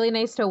think it's really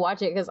nice to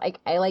watch it because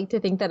I like to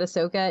think that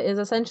Ahsoka is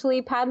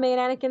essentially Padme and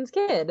Anakin's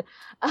kid.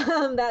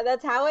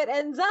 That's how it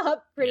ends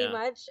up pretty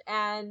much.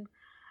 And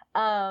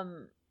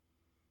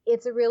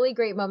it's a really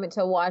great moment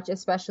to watch,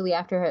 especially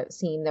after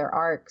seeing their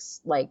arcs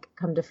like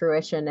come to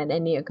fruition and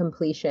any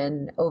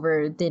completion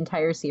over the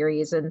entire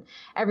series and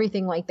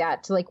everything like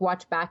that, to like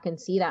watch back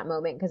and see that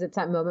moment, because it's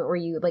that moment where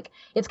you like,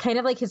 it's kind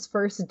of like his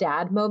first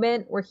dad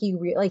moment where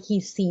he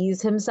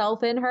sees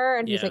himself in her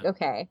and he's like,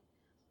 okay,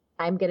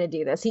 I'm going to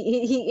do this.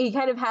 He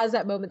kind of has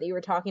that moment that you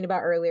were talking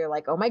about earlier,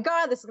 like, oh my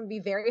God, this is going to be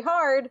very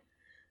hard.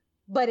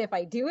 But if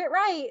I do it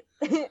right,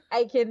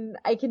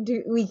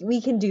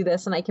 we can do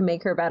this and I can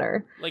make her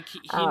better. Like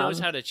he knows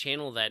how to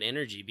channel that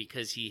energy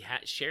because he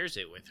shares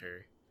it with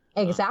her.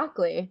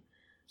 Exactly.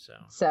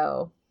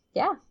 So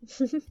yeah.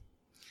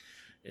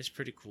 It's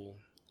pretty cool.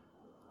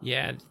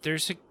 Yeah,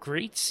 there's a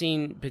great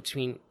scene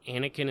between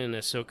Anakin and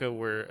Ahsoka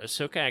where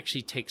Ahsoka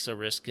actually takes a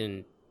risk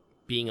in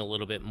being a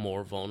little bit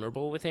more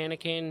vulnerable with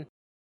Anakin.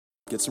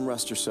 Get some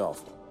rest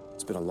yourself.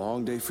 It's been a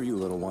long day for you,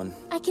 little one.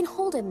 I can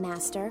hold him,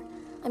 Master.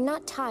 I'm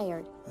not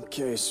tired.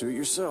 Okay, suit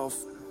yourself.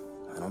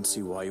 I don't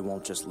see why you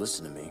won't just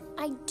listen to me.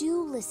 I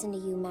do listen to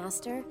you,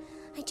 Master.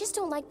 I just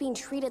don't like being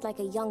treated like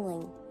a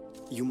youngling.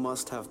 You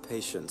must have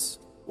patience.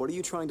 What are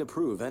you trying to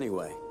prove,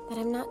 anyway? That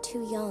I'm not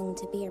too young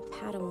to be your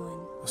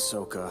Padawan.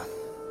 Ahsoka,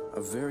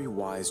 a very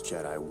wise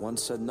Jedi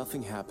once said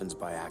nothing happens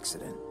by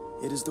accident.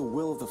 It is the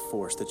will of the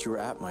Force that you are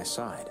at my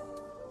side.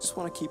 Just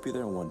want to keep you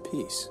there in one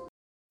piece.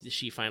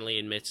 She finally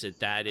admits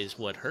that is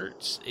what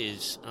hurts,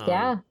 is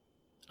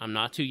I'm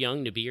not too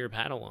young to be your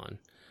Padawan.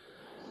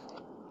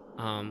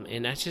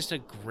 And that's just a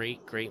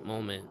great, great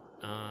moment.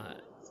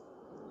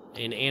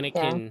 And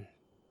Anakin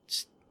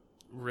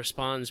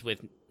responds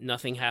with,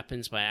 nothing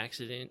happens by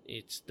accident.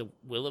 It's the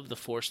will of the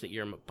Force that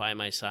you're by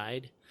my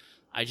side.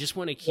 I just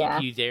want to keep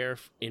you there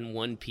in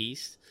one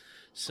piece.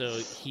 So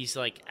he's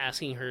like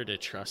asking her to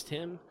trust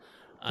him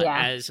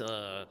as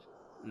a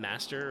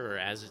master or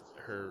as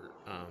her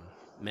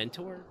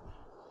mentor.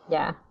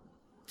 Yeah.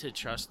 To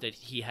trust that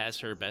he has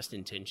her best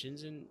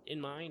intentions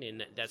in mind,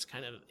 and that's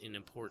kind of an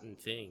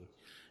important thing,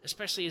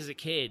 especially as a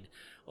kid.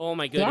 Oh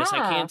my goodness,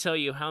 I can't tell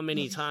you how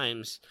many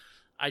times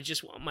I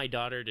just want my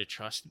daughter to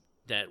trust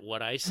that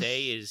what I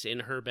say is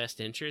in her best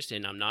interest,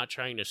 and I'm not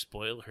trying to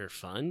spoil her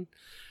fun.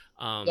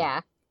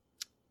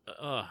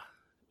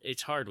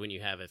 It's hard when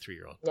you have a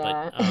 3-year-old,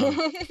 but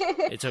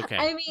it's okay.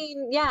 I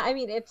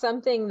mean, it's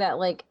something that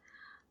like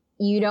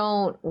you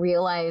don't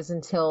realize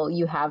until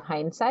you have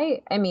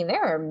hindsight. I mean,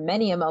 there are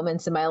many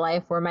moments in my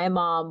life where my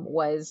mom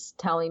was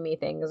telling me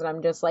things and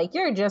I'm just like,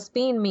 you're just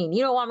being mean.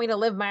 You don't want me to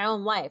live my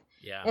own life.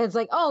 Yeah. And it's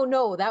like, oh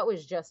no, that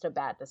was just a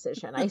bad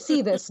decision. I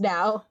see this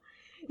now.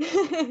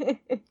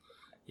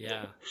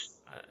 Yeah.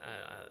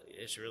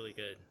 It's really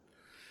good.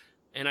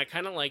 And I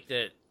kind of like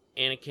that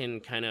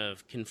Anakin kind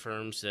of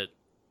confirms that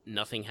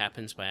nothing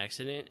happens by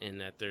accident and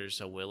that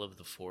there's a will of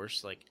the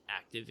Force like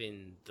active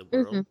in the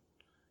world. Mm-hmm.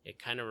 It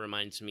kind of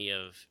reminds me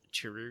of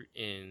Chirrut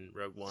in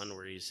Rogue One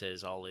where he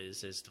says all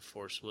is as the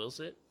Force wills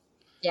it.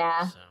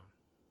 Yeah. So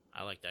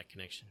I like that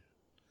connection.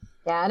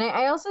 Yeah, and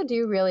I also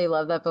do really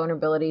love that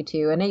vulnerability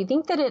too. And I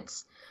think that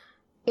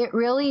it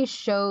really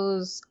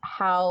shows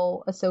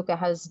how Ahsoka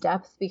has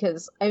depth,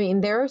 because I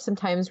mean, there are some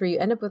times where you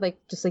end up with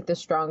like just like the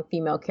strong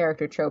female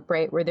character trope,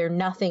 right? Where they're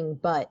nothing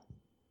but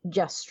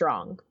just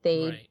strong.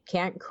 They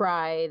can't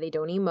cry, they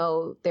don't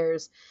emote.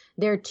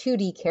 They're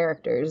 2D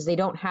characters. They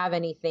don't have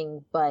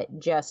anything but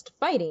just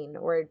fighting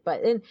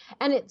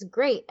and it's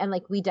great. And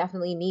like we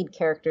definitely need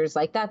characters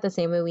like that the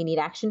same way we need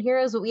action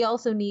heroes, but we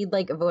also need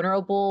like a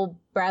vulnerable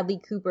Bradley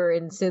Cooper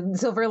in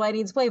Silver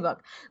Linings Playbook.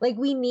 Like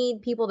we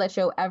need people that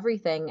show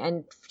everything,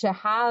 and to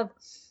have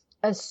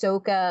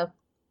Ahsoka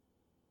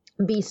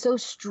be so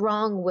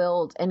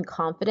strong-willed and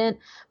confident,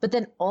 but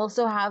then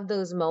also have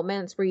those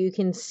moments where you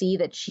can see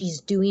that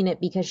she's doing it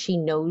because she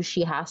knows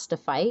she has to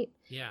fight.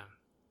 Yeah.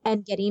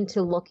 and getting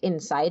to look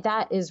inside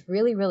that is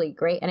really, really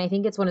great. And I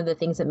think it's one of the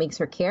things that makes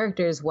her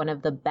characters one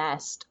of the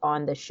best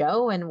on the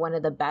show and one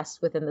of the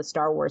best within the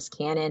Star Wars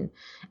canon,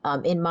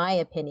 in my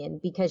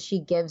opinion, because she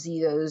gives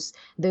you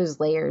those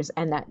layers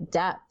and that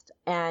depth,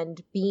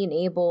 and being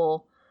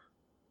able,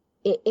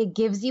 it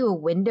gives you a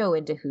window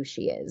into who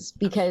she is.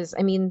 Because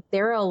I mean,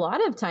 there are a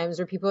lot of times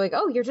where people are like,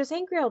 oh, you're just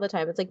angry all the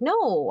time. It's like,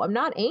 no, I'm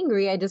not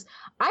angry. I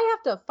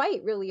have to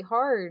fight really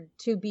hard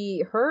to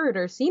be heard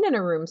or seen in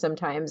a room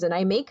sometimes. And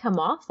I may come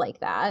off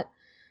like that,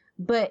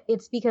 but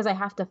it's because I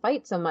have to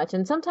fight so much.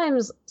 And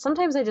sometimes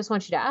I just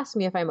want you to ask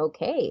me if I'm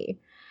okay.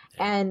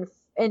 And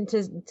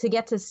to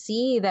get to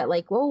see that,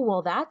 like, oh,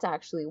 well, that's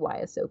actually why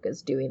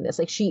Ahsoka's doing this.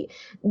 Like,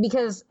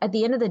 because at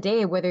the end of the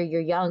day, whether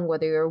you're young,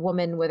 whether you're a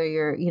woman, whether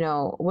you're,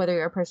 whether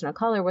you're a person of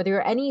color, whether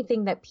you're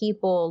anything that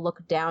people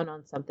look down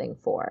on something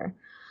for,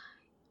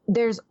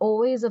 there's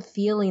always a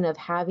feeling of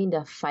having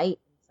to fight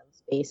in some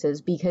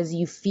spaces because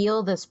you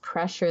feel this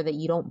pressure that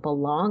you don't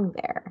belong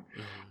there.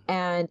 Mm-hmm.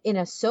 And in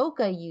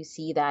Ahsoka, you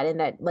see that, in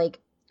that,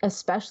 like,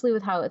 especially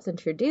with how it's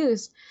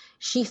introduced,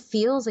 she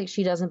feels like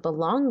she doesn't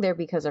belong there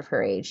because of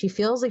her age. She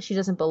feels like she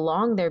doesn't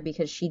belong there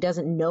because she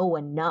doesn't know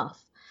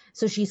enough.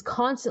 So she's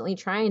constantly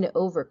trying to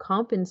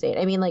overcompensate.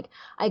 I mean, like,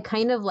 I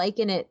kind of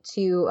liken it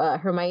to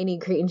Hermione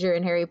Granger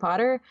in Harry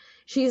Potter.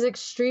 She's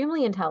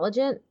extremely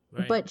intelligent,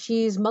 right, but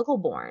she's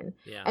Muggle-born.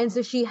 Yeah. And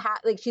so she's kind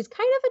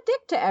of a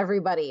dick to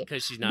everybody.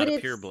 Because she's not a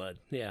pureblood.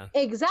 Yeah.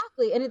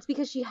 Exactly. And it's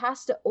because she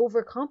has to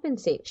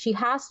overcompensate. She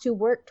has to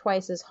work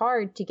twice as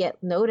hard to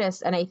get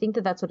noticed. And I think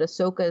that that's what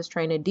Ahsoka is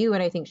trying to do.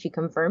 And I think she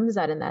confirms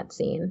that in that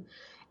scene.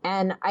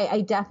 And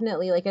I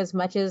definitely, like, as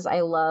much as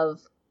I love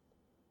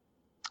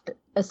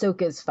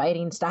Ahsoka's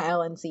fighting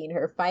style and seeing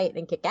her fight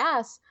and kick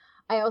ass,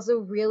 I also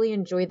really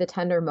enjoy the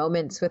tender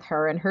moments with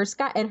her and her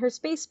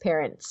space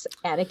parents,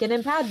 Anakin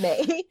and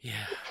Padme.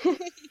 Yeah.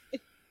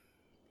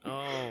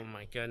 Oh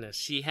my goodness.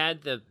 She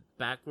had the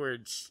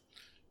backwards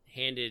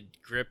handed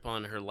grip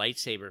on her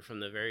lightsaber from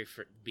the very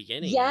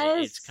beginning.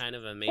 Yes. It's kind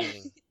of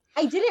amazing.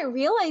 I didn't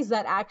realize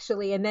that,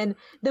 actually. And then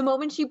the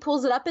moment she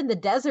pulls it up in the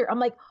desert, I'm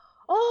like,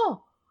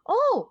 oh,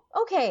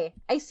 okay,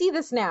 I see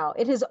this now.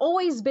 It has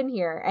always been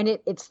here, and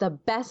it's the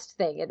best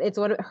thing. It's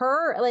one of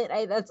her.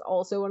 Like, that's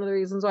also one of the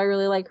reasons why I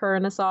really like her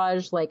and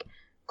Asajj. Like,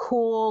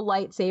 cool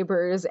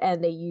lightsabers,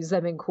 and they use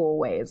them in cool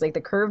ways. Like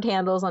the curved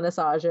handles on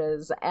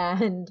Asajj's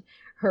and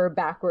her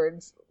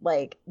backwards.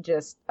 Like,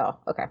 just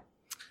okay.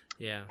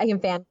 Yeah, I can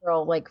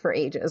fangirl like for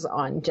ages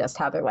on just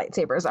how their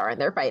lightsabers are in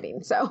their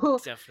fighting. So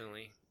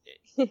definitely.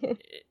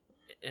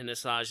 And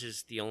Asajj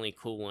is the only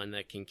cool one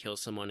that can kill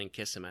someone and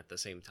kiss him at the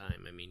same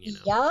time. I mean,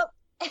 Yep.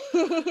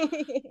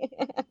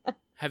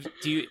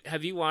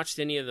 Have you watched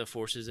any of the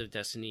Forces of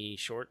Destiny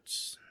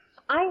shorts?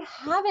 I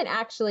haven't,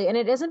 actually, and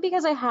it isn't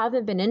because I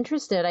haven't been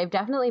interested. I've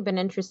definitely been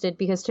interested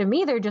because, to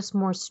me, they're just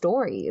more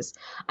stories.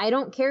 I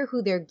don't care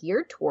who they're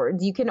geared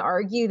towards. You can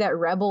argue that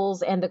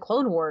Rebels and the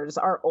Clone Wars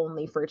are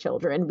only for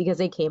children because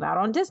they came out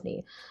on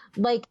Disney.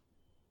 Like,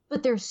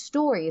 but there's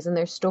stories, and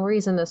there's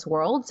stories in this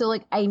world. So,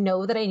 like, I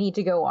know that I need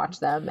to go watch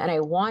them, and I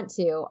want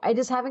to. I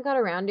just haven't got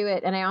around to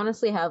it, and I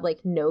honestly have, like,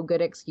 no good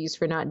excuse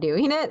for not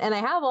doing it. And I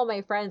have all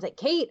my friends like,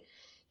 Kate,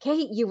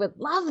 you would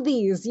love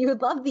these. You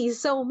would love these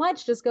so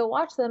much. Just go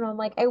watch them. I'm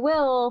like, I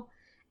will.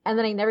 And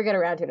then I never get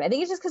around to it. I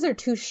think it's just because they're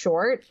too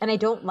short, and I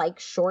don't like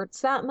shorts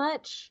that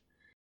much.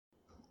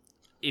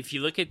 If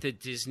you look at the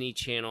Disney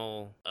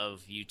Channel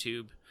of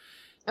YouTube,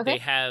 okay, they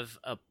have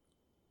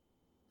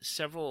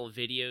several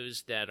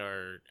videos that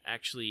are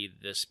actually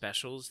the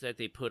specials that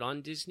they put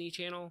on Disney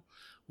Channel,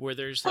 where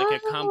there's like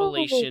a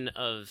compilation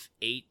of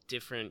 8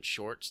 different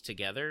shorts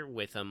together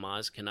with a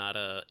Maz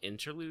Kanata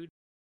interlude.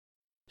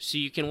 So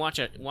you can watch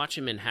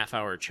them in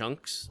half-hour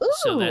chunks. Ooh,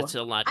 so that's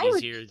a lot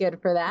easier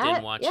good for that.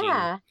 than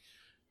watching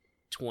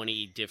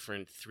 20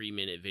 different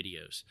 3-minute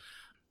videos.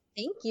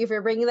 Thank you for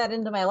bringing that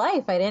into my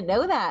life. I didn't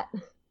know that.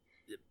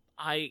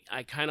 I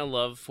kind of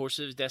love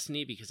Forces of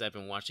Destiny because I've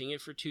been watching it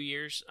for 2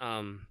 years.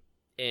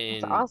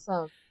 And that's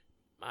awesome.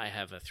 I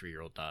have a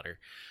 3-year-old daughter.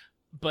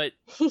 But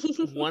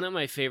one of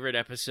my favorite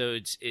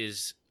episodes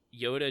is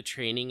Yoda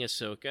training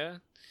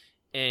Ahsoka.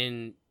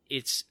 And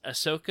it's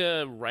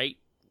Ahsoka right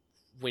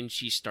when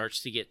she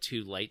starts to get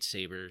 2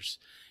 lightsabers.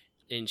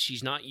 And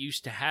she's not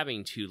used to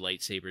having 2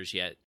 lightsabers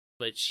yet.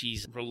 But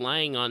she's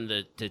relying on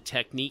the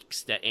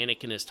techniques that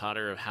Anakin has taught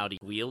her of how to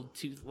wield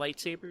 2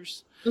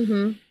 lightsabers.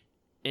 Mm-hmm.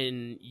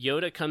 And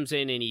Yoda comes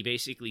in and he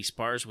basically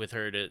spars with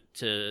her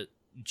to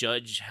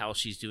judge how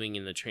she's doing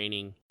in the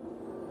training.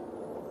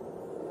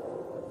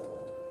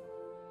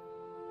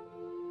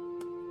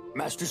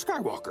 Master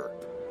Skywalker,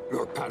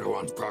 your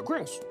Padawan's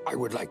progress I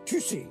would like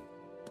to see.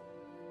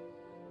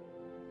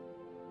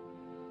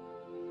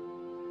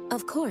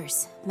 Of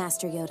course,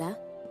 Master Yoda.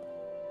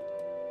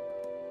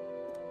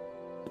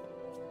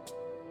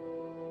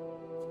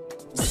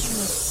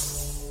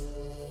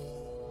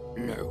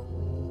 No.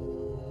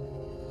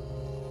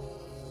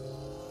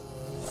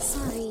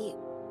 Sorry.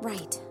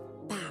 Right.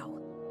 Bow.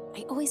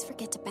 I always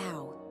forget to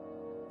bow.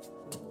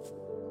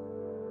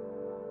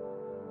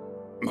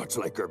 Much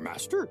like your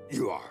master,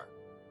 you are.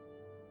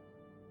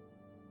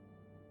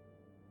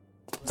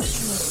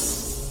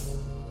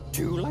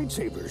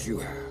 lightsabers you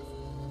have.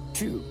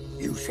 2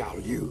 you shall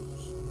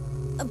use.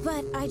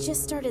 But I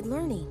just started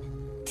learning.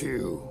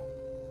 2.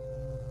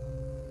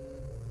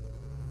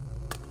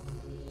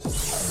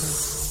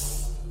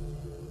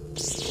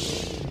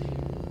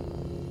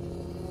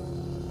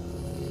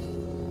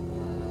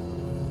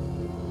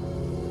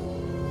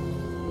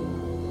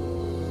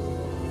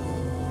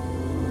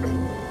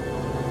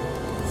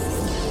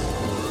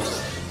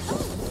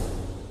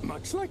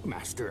 Much like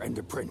master and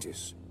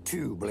apprentice,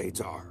 2 blades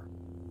are.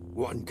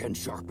 One can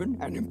sharpen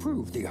and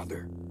improve the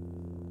other.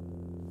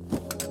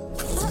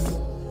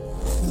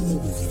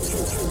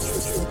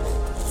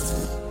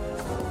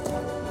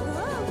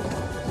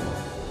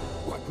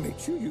 What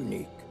makes you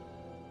unique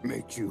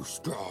makes you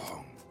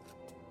strong.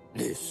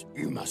 This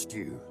you must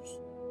use.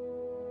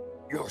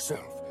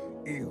 Yourself,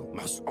 you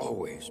must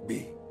always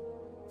be.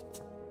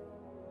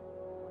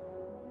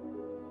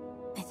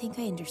 I think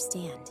I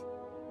understand.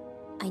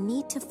 I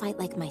need to fight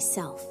like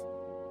myself.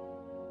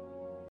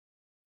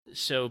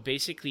 So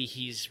basically,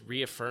 he's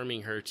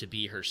reaffirming her to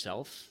be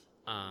herself,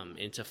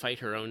 and to fight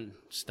her own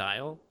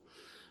style,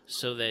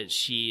 so that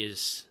she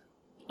is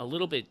a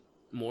little bit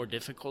more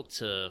difficult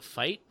to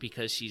fight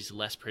because she's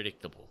less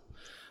predictable.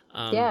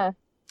 Yeah.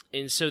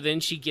 And so then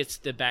she gets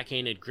the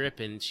backhanded grip,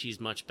 and she's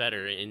much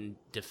better and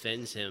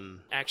defends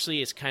him.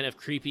 Actually, it's kind of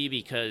creepy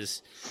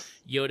because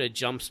Yoda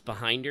jumps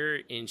behind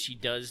her, and she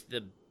does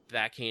the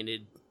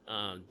backhanded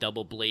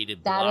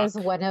double-bladed block. That is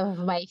one of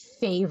my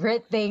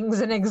favorite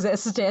things in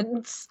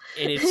existence.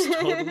 And it's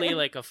totally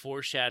like a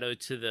foreshadow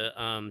to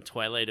the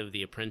Twilight of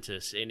the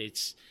Apprentice, and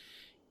it's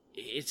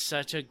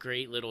such a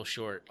great little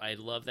short. I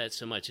love that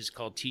so much. It's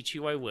called Teach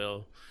You I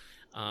Will,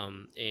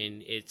 and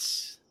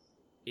it's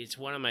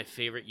one of my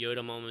favorite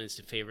Yoda moments,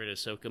 the favorite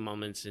Ahsoka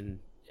moments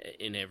in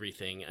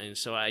everything. And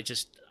so I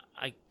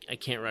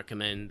can't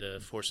recommend the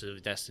Forces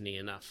of Destiny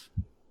enough.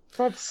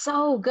 That's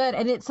so good.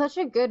 And it's such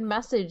a good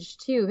message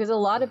too, because a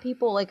lot of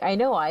people, like, I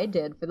know I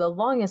did for the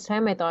longest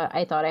time, I thought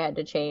I had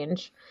to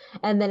change.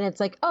 And then it's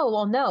like, oh,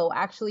 well, no,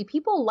 actually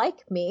people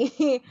like me.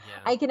 Yeah.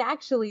 I can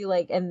actually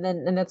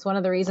and that's one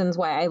of the reasons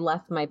why I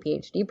left my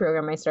PhD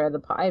program. I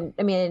started I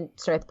didn't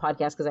start the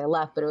podcast because I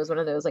left, but it was one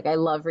of those, like, I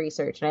love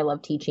research and I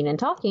love teaching and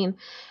talking.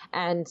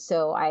 And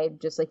so I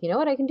just you know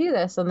what, I can do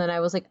this. And then I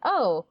was like,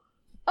 oh,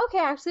 okay,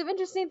 I actually have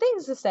interesting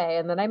things to say.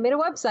 And then I made a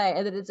website,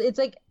 and then it's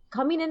like,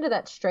 coming into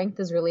that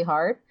strength is really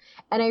hard.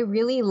 And I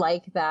really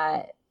like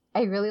that.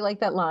 I really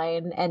like that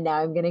line. And now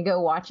I'm going to go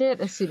watch it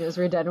as soon as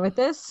we're done with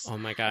this. Oh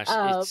my gosh.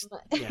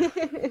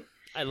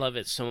 I love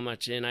it so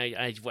much. And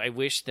I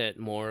wish that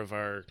more of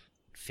our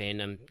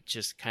fandom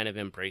just kind of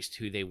embraced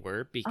who they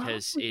were,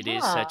 because it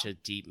is such a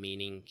deep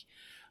meaning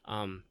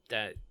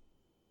that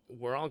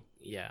we're all,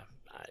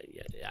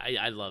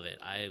 I love it.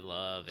 I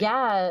love it.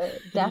 Yeah,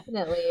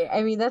 definitely.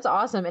 I mean, that's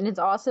awesome. And it's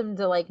awesome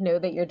to know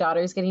that your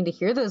daughter's getting to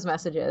hear those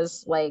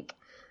messages like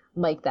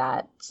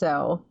that.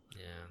 So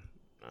yeah,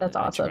 that's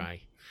awesome.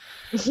 I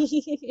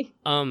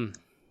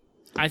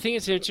think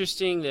it's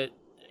interesting that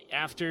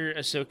after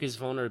Ahsoka's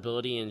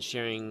vulnerability and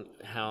sharing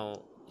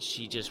how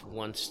she just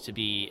wants to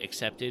be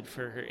accepted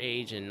for her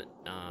age and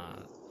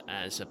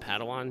as a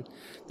Padawan,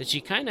 that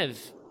she kind of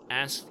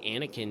asked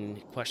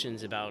Anakin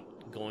questions about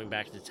going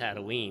back to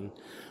Tatooine,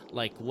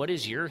 like, what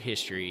is your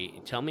history?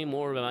 Tell me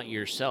more about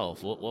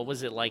yourself. What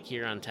was it like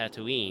here on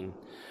Tatooine?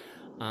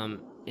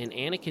 And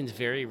Anakin's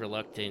very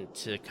reluctant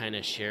to kind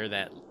of share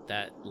that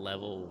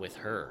level with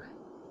her.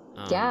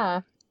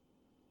 Yeah.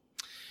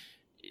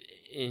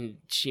 And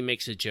she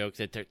makes a joke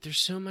that there's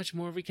so much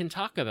more we can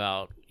talk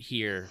about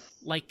here,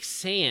 like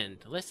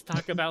sand. Let's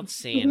talk about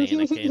sand,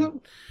 Anakin.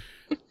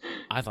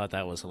 I thought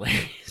that was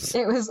hilarious.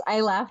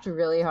 I laughed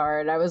really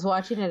hard. I was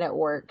watching it at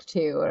work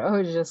too. And I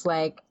was just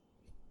like,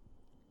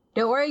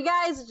 don't worry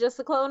guys, it's just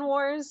the Clone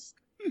Wars.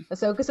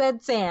 Ahsoka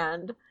said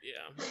sand.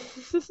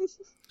 Yeah.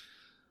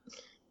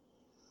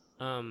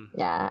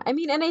 Yeah. I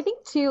mean, and I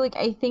think too,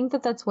 I think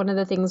that's one of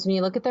the things when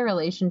you look at the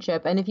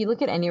relationship, and if you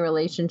look at any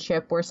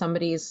relationship where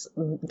somebody's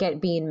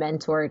being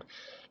mentored,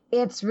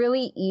 it's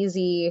really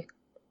easy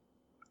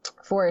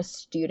for a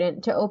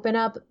student to open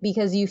up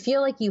because you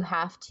feel like you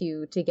have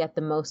to get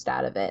the most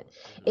out of it.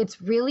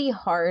 It's really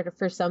hard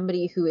for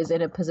somebody who is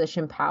in a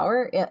position of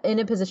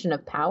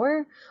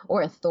power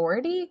or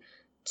authority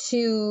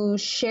to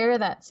share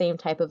that same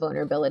type of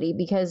vulnerability,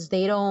 because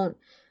I don't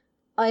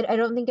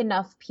think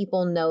enough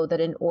people know that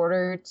in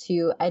order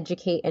to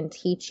educate and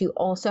teach, you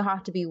also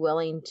have to be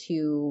willing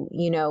to,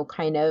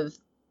 kind of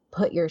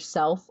put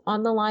yourself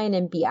on the line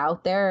and be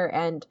out there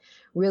and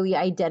really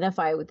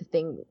identify with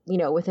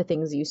with the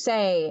things you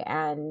say,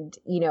 and,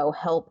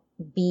 help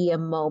be a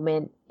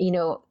moment, be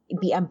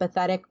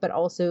empathetic, but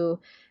also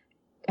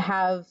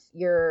have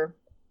your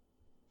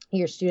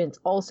students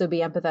also be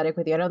empathetic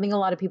with you. I don't think a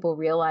lot of people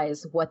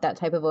realize what that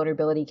type of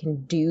vulnerability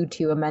can do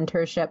to a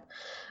mentorship.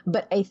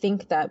 But I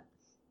think that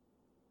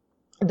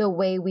the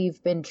way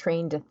we've been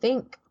trained to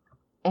think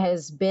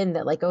has been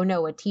that like, oh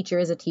no, a teacher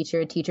is a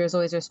teacher is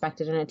always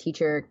respected, and a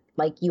teacher,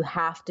 like, you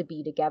have to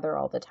be together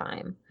all the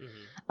time.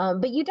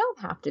 But you don't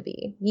have to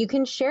be. You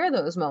can share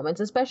those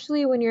moments,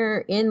 especially when you're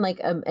in like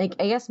I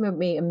guess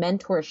maybe a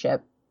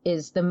mentorship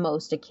is the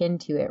most akin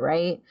to it,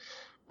 right?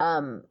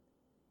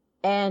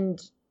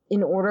 And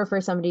in order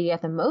for somebody to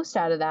get the most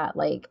out of that,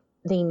 like,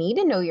 they need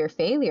to know your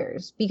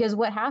failures, because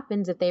what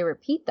happens if they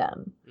repeat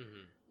them?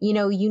 You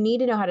know, you need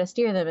to know how to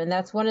steer them. And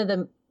that's one of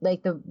the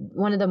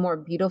one of the more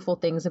beautiful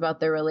things about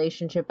their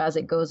relationship as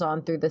it goes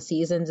on through the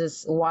seasons,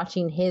 is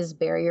watching his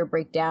barrier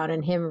break down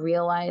and him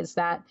realize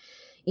that,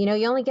 you know,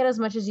 you only get as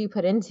much as you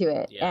put into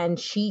it. Yeah. And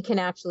she can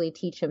actually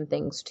teach him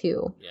things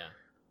too. Yeah,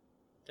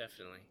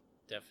 definitely.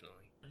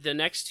 The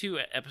next two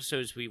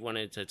episodes we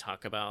wanted to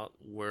talk about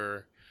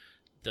were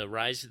The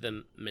Rise of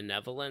the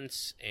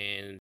Malevolence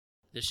and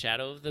The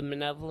Shadow of the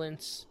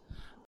Malevolence.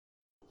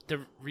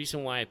 The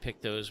reason why I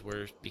picked those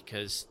were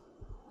because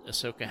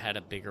Ahsoka had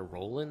a bigger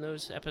role in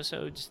those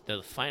episodes.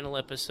 The final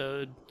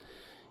episode,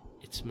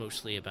 it's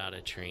mostly about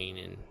a train,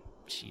 and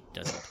she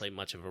doesn't play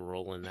much of a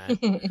role in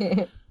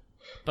that.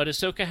 But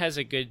Ahsoka has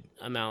a good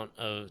amount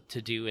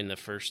to do in the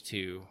first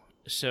two.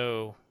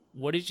 So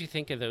what did you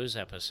think of those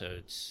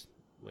episodes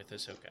with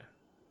Ahsoka?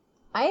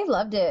 I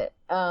loved it.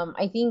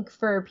 I think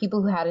for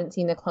people who hadn't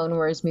seen the Clone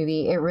Wars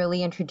movie, it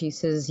really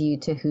introduces you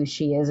to who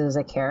she is as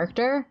a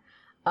character.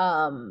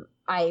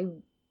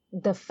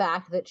 The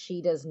fact that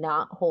she does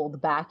not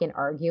hold back in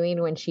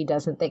arguing when she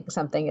doesn't think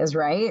something is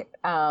right,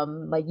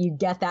 like, you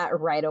get that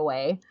right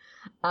away.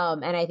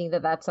 And I think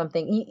that that's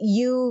something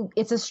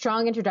it's a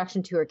strong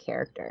introduction to her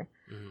character.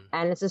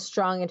 And it's a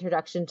strong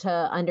introduction to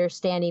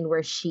understanding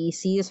where she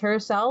sees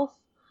herself,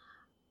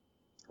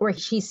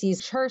 within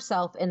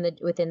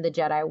the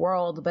Jedi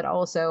world, but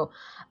also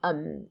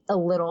a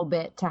little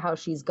bit to how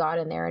she's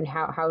gotten there and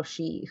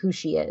who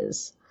she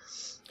is.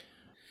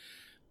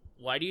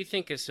 Why do you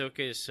think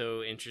Ahsoka is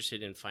so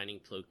interested in finding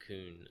Plo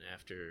Koon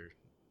after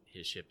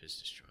his ship is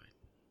destroyed?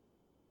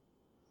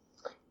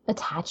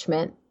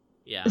 Attachment.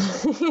 Yeah.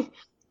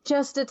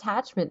 Just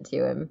attachment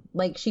to him.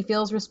 Like, she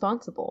feels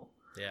responsible.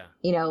 Yeah.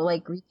 You know,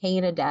 like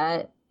repaying a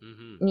debt.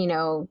 You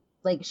know,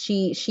 like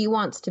she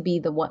wants to be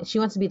the one. She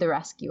wants to be the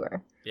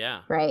rescuer.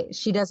 Yeah. Right.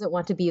 She doesn't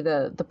want to be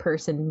the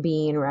person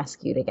being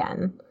rescued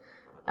again.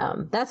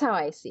 That's how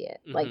I see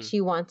it. Like,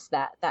 she wants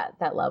that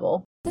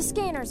level. The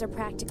scanners are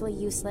practically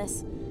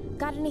useless.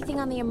 Got anything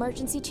on the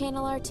emergency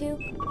channel,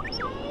 R2?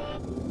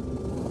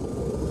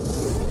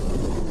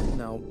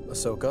 Now,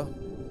 Ahsoka,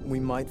 we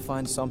might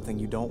find something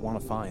you don't want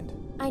to find.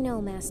 I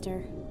know,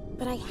 Master,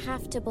 but I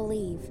have to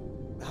believe.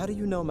 How do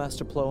you know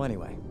Master Plo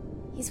anyway?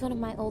 He's one of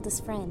my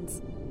oldest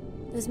friends.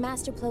 It was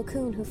Master Plo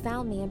Koon who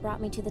found me and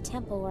brought me to the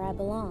temple where I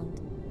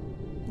belonged.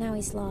 Now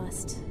he's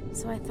lost,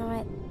 so I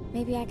thought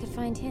maybe I could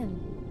find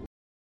him.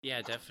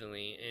 Yeah,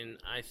 definitely. And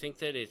I think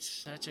that it's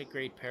such a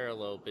great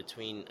parallel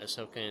between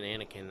Ahsoka and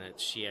Anakin that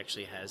she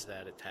actually has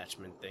that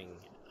attachment thing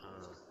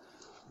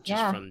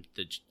from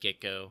the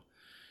get-go.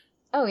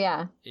 Oh,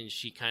 yeah. And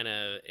she kind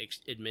of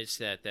admits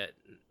that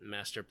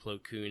Master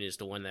Plo Koon is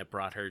the one that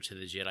brought her to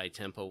the Jedi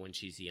Temple when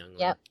she's a young.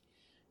 Yep.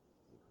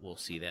 We'll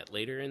see that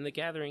later in the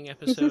Gathering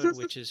episode,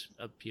 which is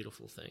a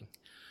beautiful thing.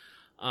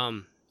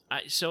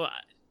 I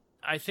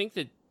think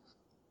that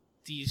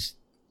these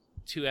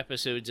two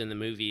episodes in the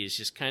movie is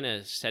just kind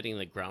of setting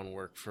the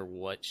groundwork for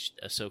what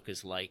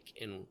Ahsoka's like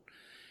and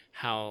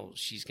how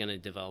she's going to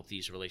develop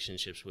these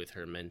relationships with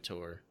her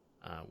mentor,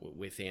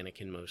 with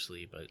Anakin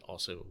mostly, but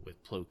also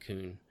with Plo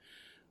Koon.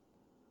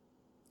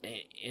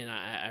 And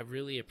I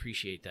really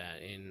appreciate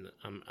that, and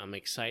I'm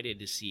excited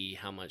to see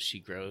how much she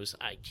grows.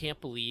 I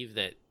can't believe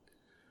that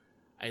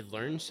I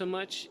learned so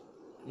much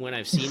when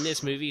I've seen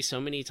this movie so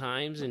many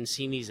times and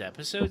seen these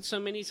episodes so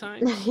many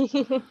times.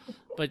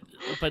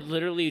 But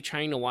literally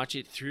trying to watch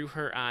it through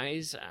her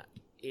eyes,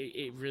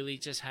 it really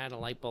just had a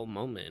light bulb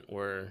moment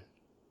where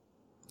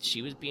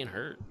she was being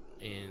hurt,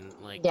 and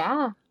like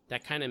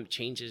that kind of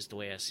changes the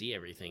way I see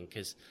everything.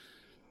 Because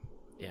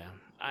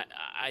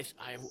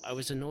I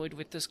was annoyed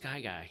with this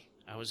guy.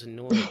 I was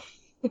annoyed.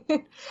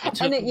 It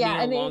took me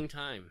a long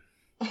time.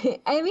 I mean,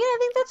 I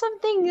think that's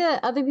something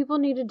that other people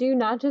need to do,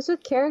 not just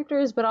with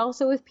characters, but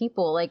also with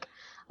people. Like,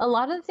 a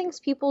lot of the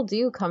things people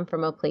do come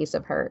from a place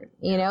of hurt.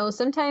 You know,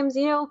 sometimes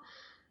when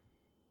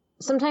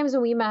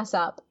we mess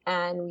up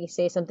and we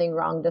say something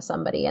wrong to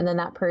somebody and then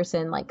that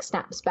person like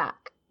snaps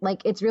back,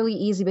 like, it's really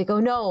easy to go,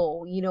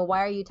 no, you know,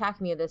 why are you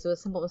attacking me with this? It was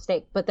a simple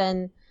mistake. But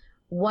then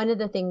one of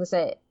the things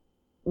that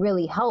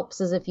really helps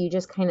is if you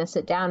just kind of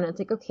sit down and it's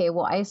like, okay,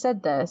 well, I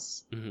said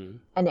this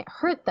and it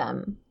hurt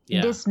them.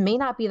 Yeah. This may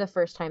not be the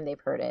first time they've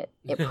heard it.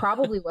 It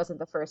probably wasn't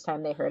the first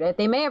time they heard it.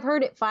 They may have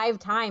heard it 5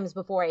 times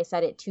before I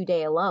said it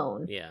today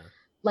alone. Yeah.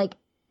 Like,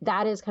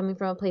 that is coming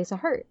from a place of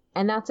hurt,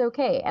 and that's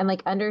okay. And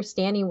like,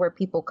 understanding where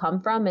people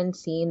come from and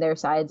seeing their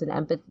sides and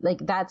empathy, like,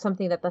 that's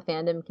something that the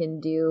fandom can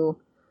do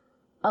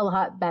a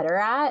lot better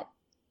at.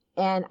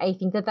 And I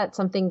think that that's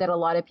something that a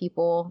lot of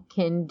people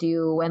can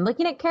do when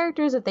looking at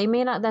characters that they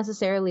may not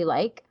necessarily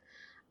like.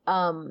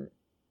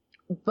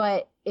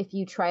 but if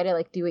you try to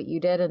like do what you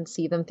did and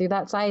see them through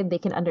that side, they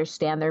can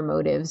understand their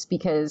motives.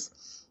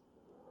 Because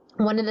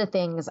one of the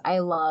things I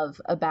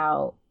love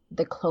about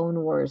the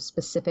Clone Wars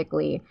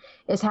specifically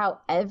is how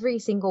every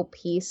single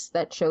piece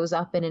that shows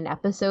up in an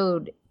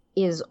episode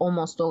is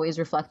almost always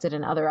reflected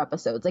in other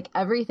episodes. Like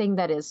everything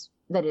that is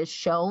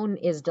shown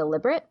is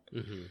deliberate.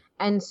 Mm-hmm.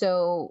 And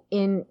so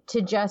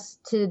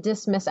to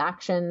dismiss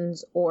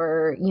actions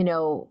or, you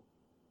know,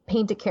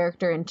 paint a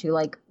character into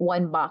like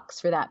one box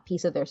for that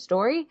piece of their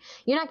story,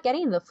 you're not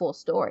getting the full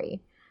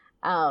story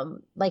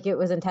like it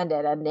was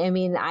intended. And I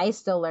mean, I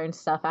still learn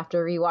stuff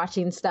after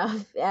rewatching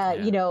stuff,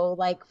 you know,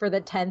 like for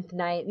the 10th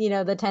night, you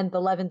know, the 10th,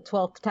 11th,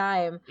 12th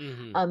time.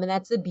 Mm-hmm. And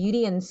that's the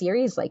beauty in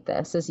series like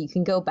this, is you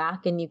can go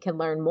back and you can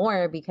learn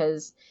more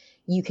because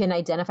you can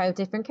identify with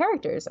different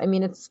characters. I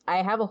mean,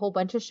 I have a whole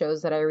bunch of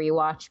shows that I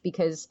rewatch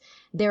because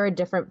there are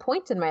different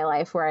points in my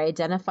life where I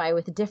identify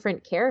with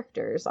different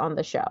characters on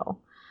the show.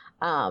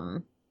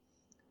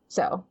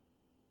 So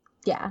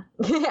yeah,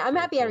 I'm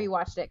happy I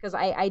rewatched it because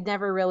I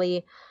never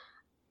really,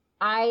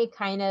 I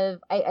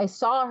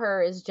saw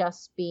her as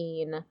just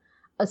being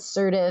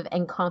assertive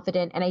and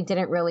confident, and I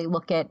didn't really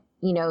look at,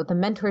 you know, the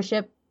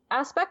mentorship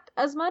aspect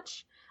as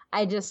much.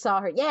 I just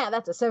saw her, yeah,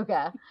 that's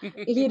Ahsoka,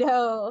 you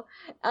know,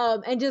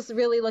 and just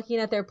really looking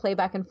at their play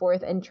back and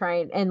forth and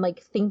trying and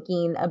like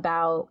thinking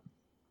about,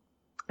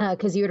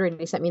 because you had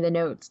already sent me the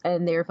notes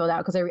and they were filled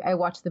out because I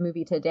watched the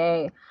movie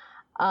today.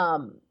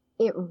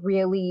 It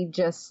really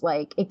just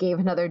like, it gave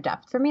another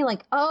depth for me.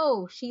 Like,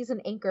 oh, she's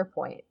an anchor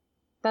point.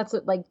 That's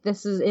what, like,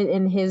 this is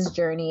in his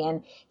journey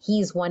and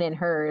he's one in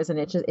hers, and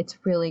it's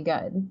really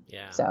good.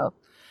 Yeah. So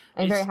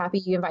I'm very happy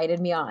you invited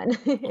me on.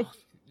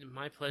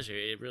 My pleasure.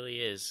 It really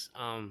is.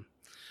 I'm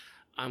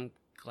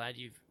glad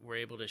you were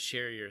able to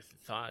share your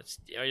thoughts.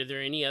 Are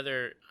there any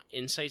other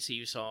insights that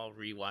you saw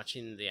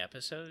rewatching the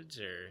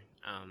episodes, or?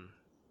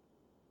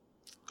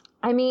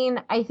 I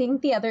mean, I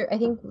think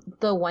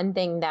the one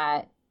thing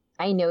that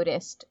I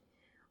noticed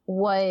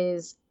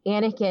was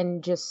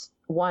Anakin just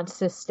wants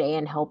to stay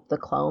and help the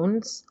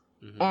clones,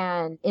 mm-hmm.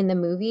 and in the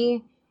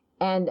movie,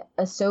 and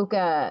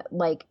Ahsoka,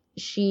 like,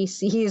 she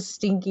sees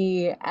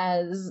Stinky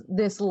as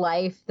this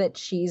life that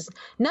she's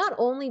not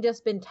only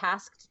just been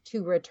tasked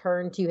to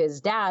return to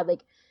his dad,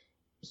 like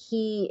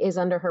he is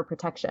under her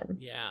protection.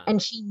 Yeah. And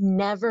she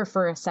never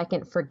for a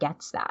second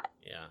forgets that.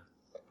 Yeah.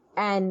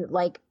 And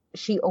like,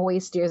 she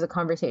always steers a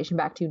conversation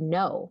back to,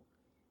 no,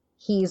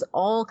 he's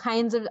all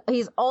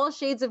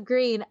shades of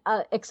green,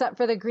 except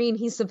for the green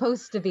he's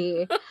supposed to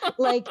be.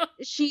 Like,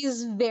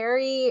 she's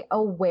very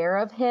aware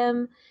of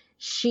him.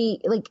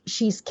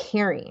 She's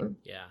caring.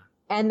 Yeah.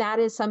 And that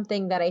is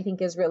something that I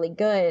think is really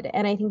good.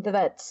 And I think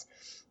that's,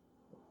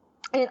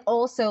 and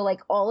also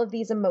like all of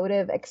these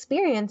emotive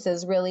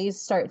experiences really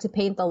start to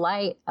paint the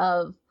light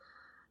of,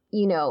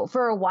 you know,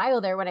 for a while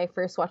there when I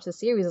first watched the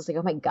series, I was like,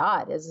 oh my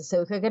God, is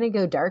Ahsoka going to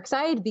go dark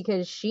side?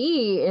 Because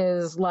she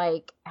is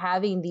like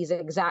having these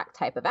exact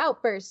type of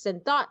outbursts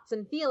and thoughts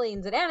and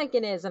feelings that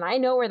Anakin is. And I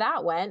know where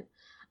that went.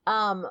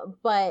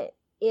 But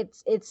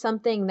it's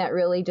something that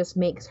really just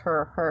makes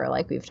her,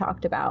 like we've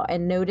talked about,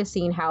 and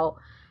noticing how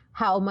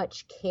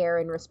much care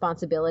and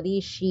responsibility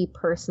she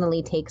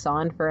personally takes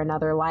on for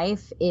another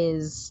life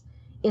is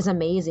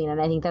amazing.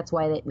 And I think that's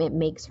why it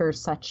makes her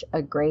such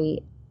a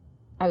great,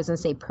 I was going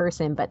to say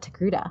person, but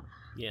Togruta.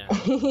 Yeah.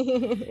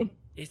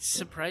 It's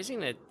surprising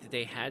that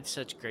they had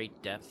such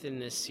great depth in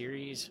this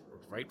series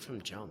right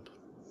from jump.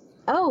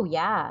 Oh,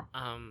 yeah.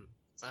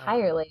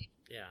 Entirely.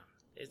 Yeah.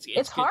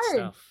 It's hard.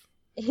 Stuff.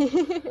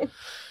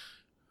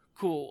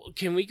 Cool.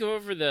 Can we go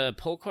over the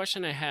poll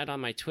question I had on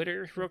my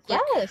Twitter real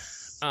quick?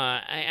 Yes.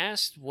 I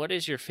asked, what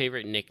is your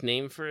favorite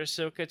nickname for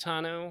Ahsoka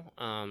Tano?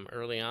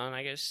 Early on,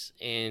 I guess.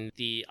 And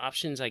the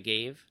options I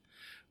gave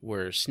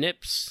were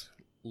Snips,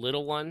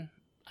 Little One.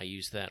 I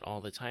use that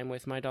all the time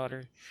with my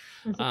daughter.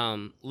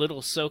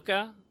 Little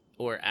Soka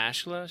or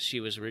Ashla.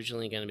 She was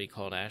originally going to be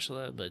called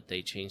Ashla, but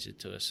they changed it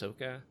to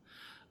Ahsoka.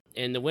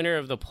 And the winner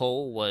of the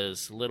poll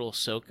was Little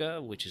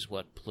Soka, which is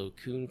what Plo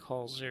Koon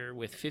calls her,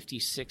 with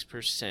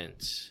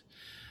 56%.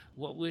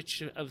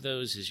 Which of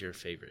those is your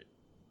favorite?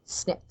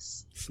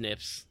 Snips.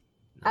 Snips.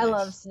 Nice. I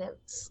love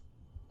Snips.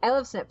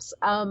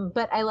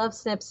 But I love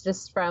Snips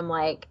just from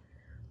like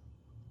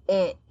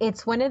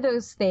it's one of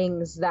those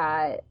things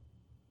that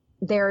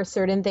there are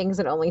certain things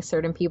that only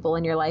certain people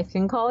in your life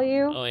can call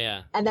you. Oh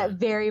yeah. And that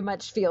very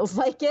much feels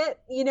like it,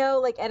 you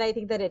know, like, and I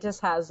think that it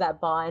just has that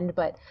bond.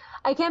 But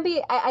I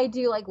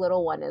do like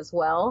Little One as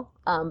well.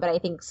 But I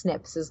think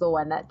Snips is the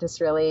one that just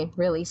really,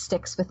 really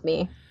sticks with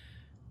me.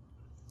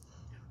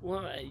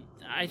 Well,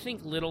 I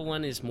think Little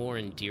One is more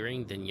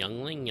endearing than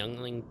Youngling.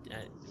 Youngling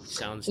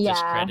sounds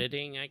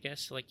discrediting, I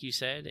guess, like you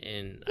said.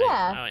 And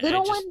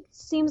Little One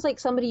seems like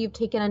somebody you've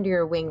taken under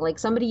your wing, like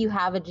somebody you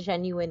have a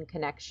genuine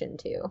connection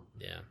to.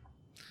 Yeah.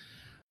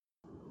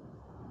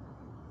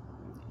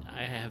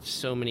 I have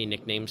so many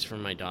nicknames for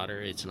my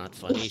daughter. It's not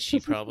funny. She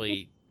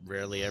probably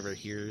rarely ever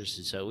hears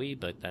Zoe,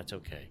 but that's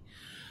okay.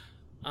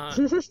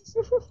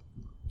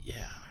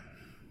 Yeah.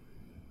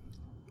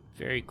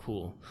 Very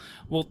cool.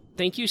 Well,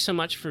 thank you so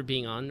much for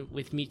being on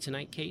with me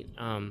tonight, Kate.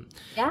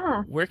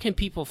 Yeah. Where can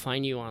people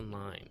find you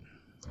online?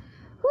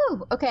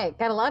 Whew, okay,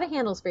 got a lot of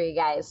handles for you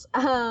guys.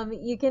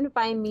 You can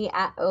find me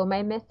at Oh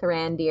My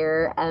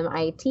Mithrandir,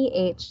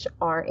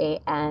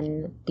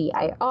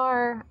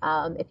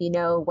 Mithrandir. If you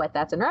know what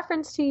that's in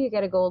reference to, you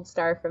get a gold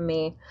star from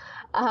me.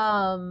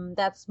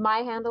 That's my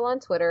handle on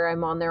Twitter.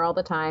 I'm on there all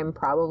the time,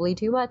 probably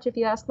too much if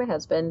you ask my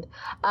husband.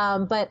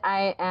 But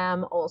I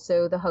am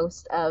also the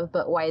host of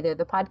But Why Though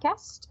the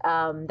podcast.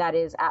 That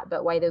is at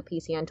But Why Though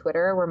PC on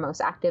Twitter. We're most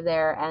active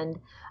there.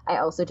 And I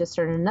also just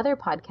started another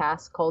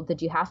podcast called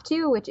Did You Have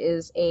To, which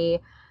is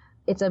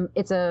it's a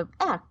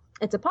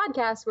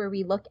podcast where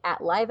we look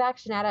at live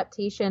action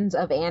adaptations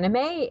of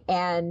anime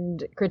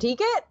and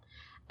critique it.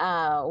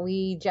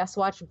 We just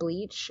watched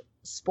Bleach.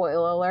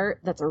 Spoiler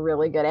alert, that's a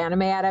really good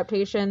anime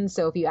adaptation.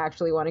 So if you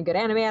actually want a good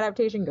anime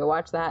adaptation, go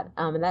watch that.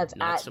 And that's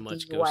Not at so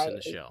much DY. Ghost in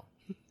the Shell.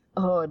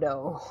 Oh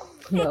no.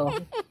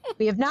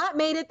 We have not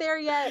made it there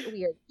yet.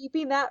 We are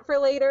keeping that for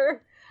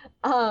later.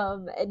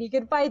 And you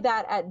can find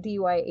that at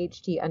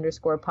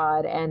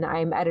DYHT_pod. And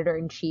I'm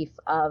editor-in-chief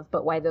of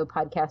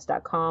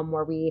ButWhyThoughPodcast.com,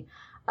 where we,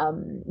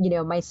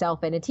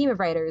 myself and a team of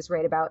writers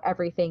write about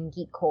everything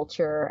geek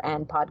culture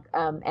and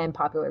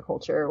popular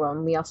culture.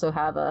 We also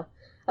have a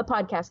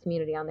podcast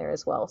community on there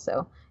as well.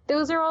 So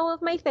those are all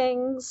of my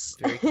things.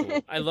 Very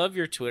cool. I love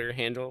your Twitter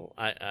handle.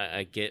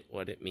 I get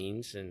what it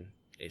means, and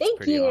it's Thank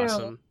pretty you.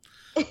 awesome.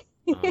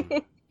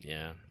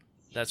 Yeah,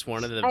 that's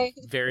one of the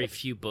very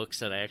few books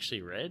that I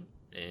actually read,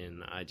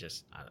 and I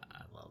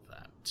love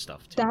that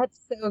stuff too. That's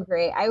so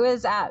great. I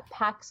was at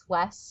PAX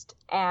West,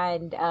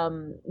 and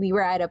we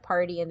were at a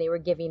party, and they were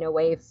giving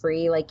away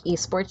free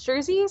esports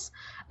jerseys,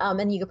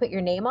 and you could put your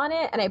name on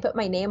it, and I put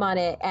my name on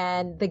it,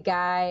 and the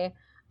guy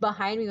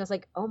behind me was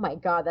like, "Oh my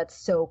god, that's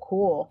so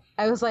cool."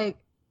 I was like,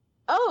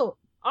 "Oh,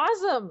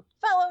 awesome,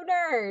 fellow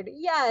nerd,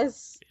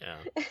 yes." Yeah.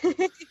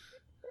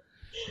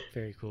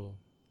 Very cool.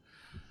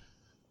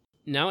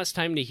 Now it's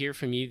time to hear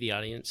from you, the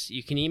audience.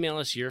 You can email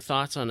us your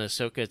thoughts on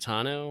Ahsoka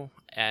Tano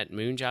at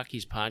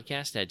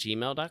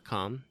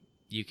moonjockeys@gmail.com.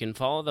 You can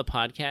follow the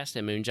podcast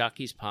at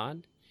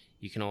moonjockeys_pod.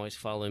 You can always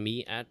follow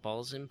me at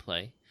Balls in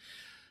Play.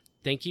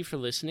 Thank you for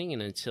listening,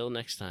 and until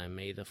next time,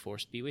 may the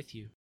Force be with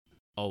you.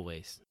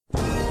 Always.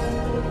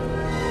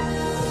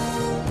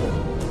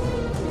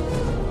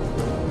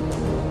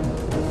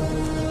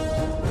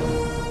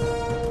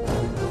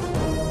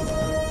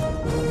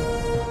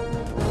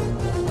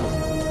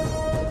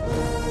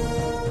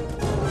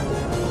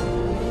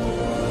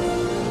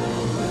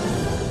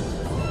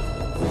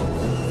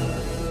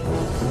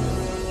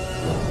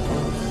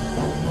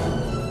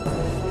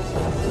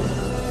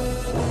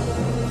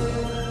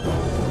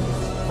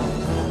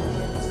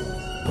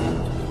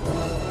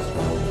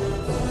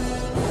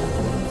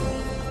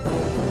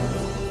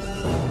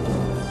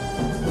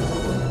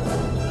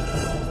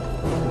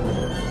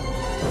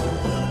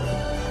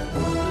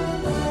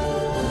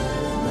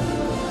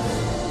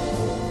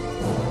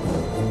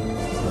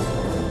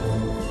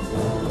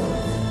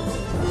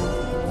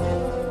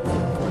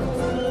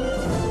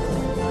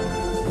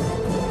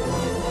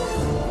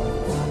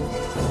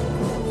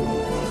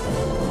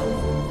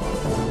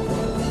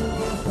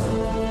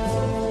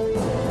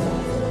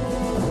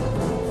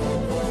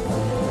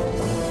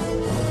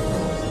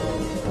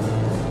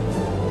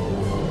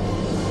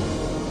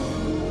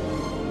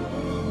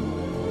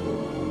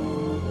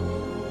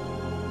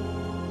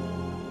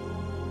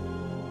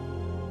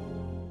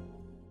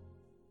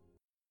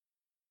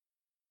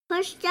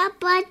 Push the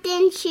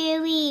button,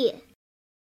 Chewie.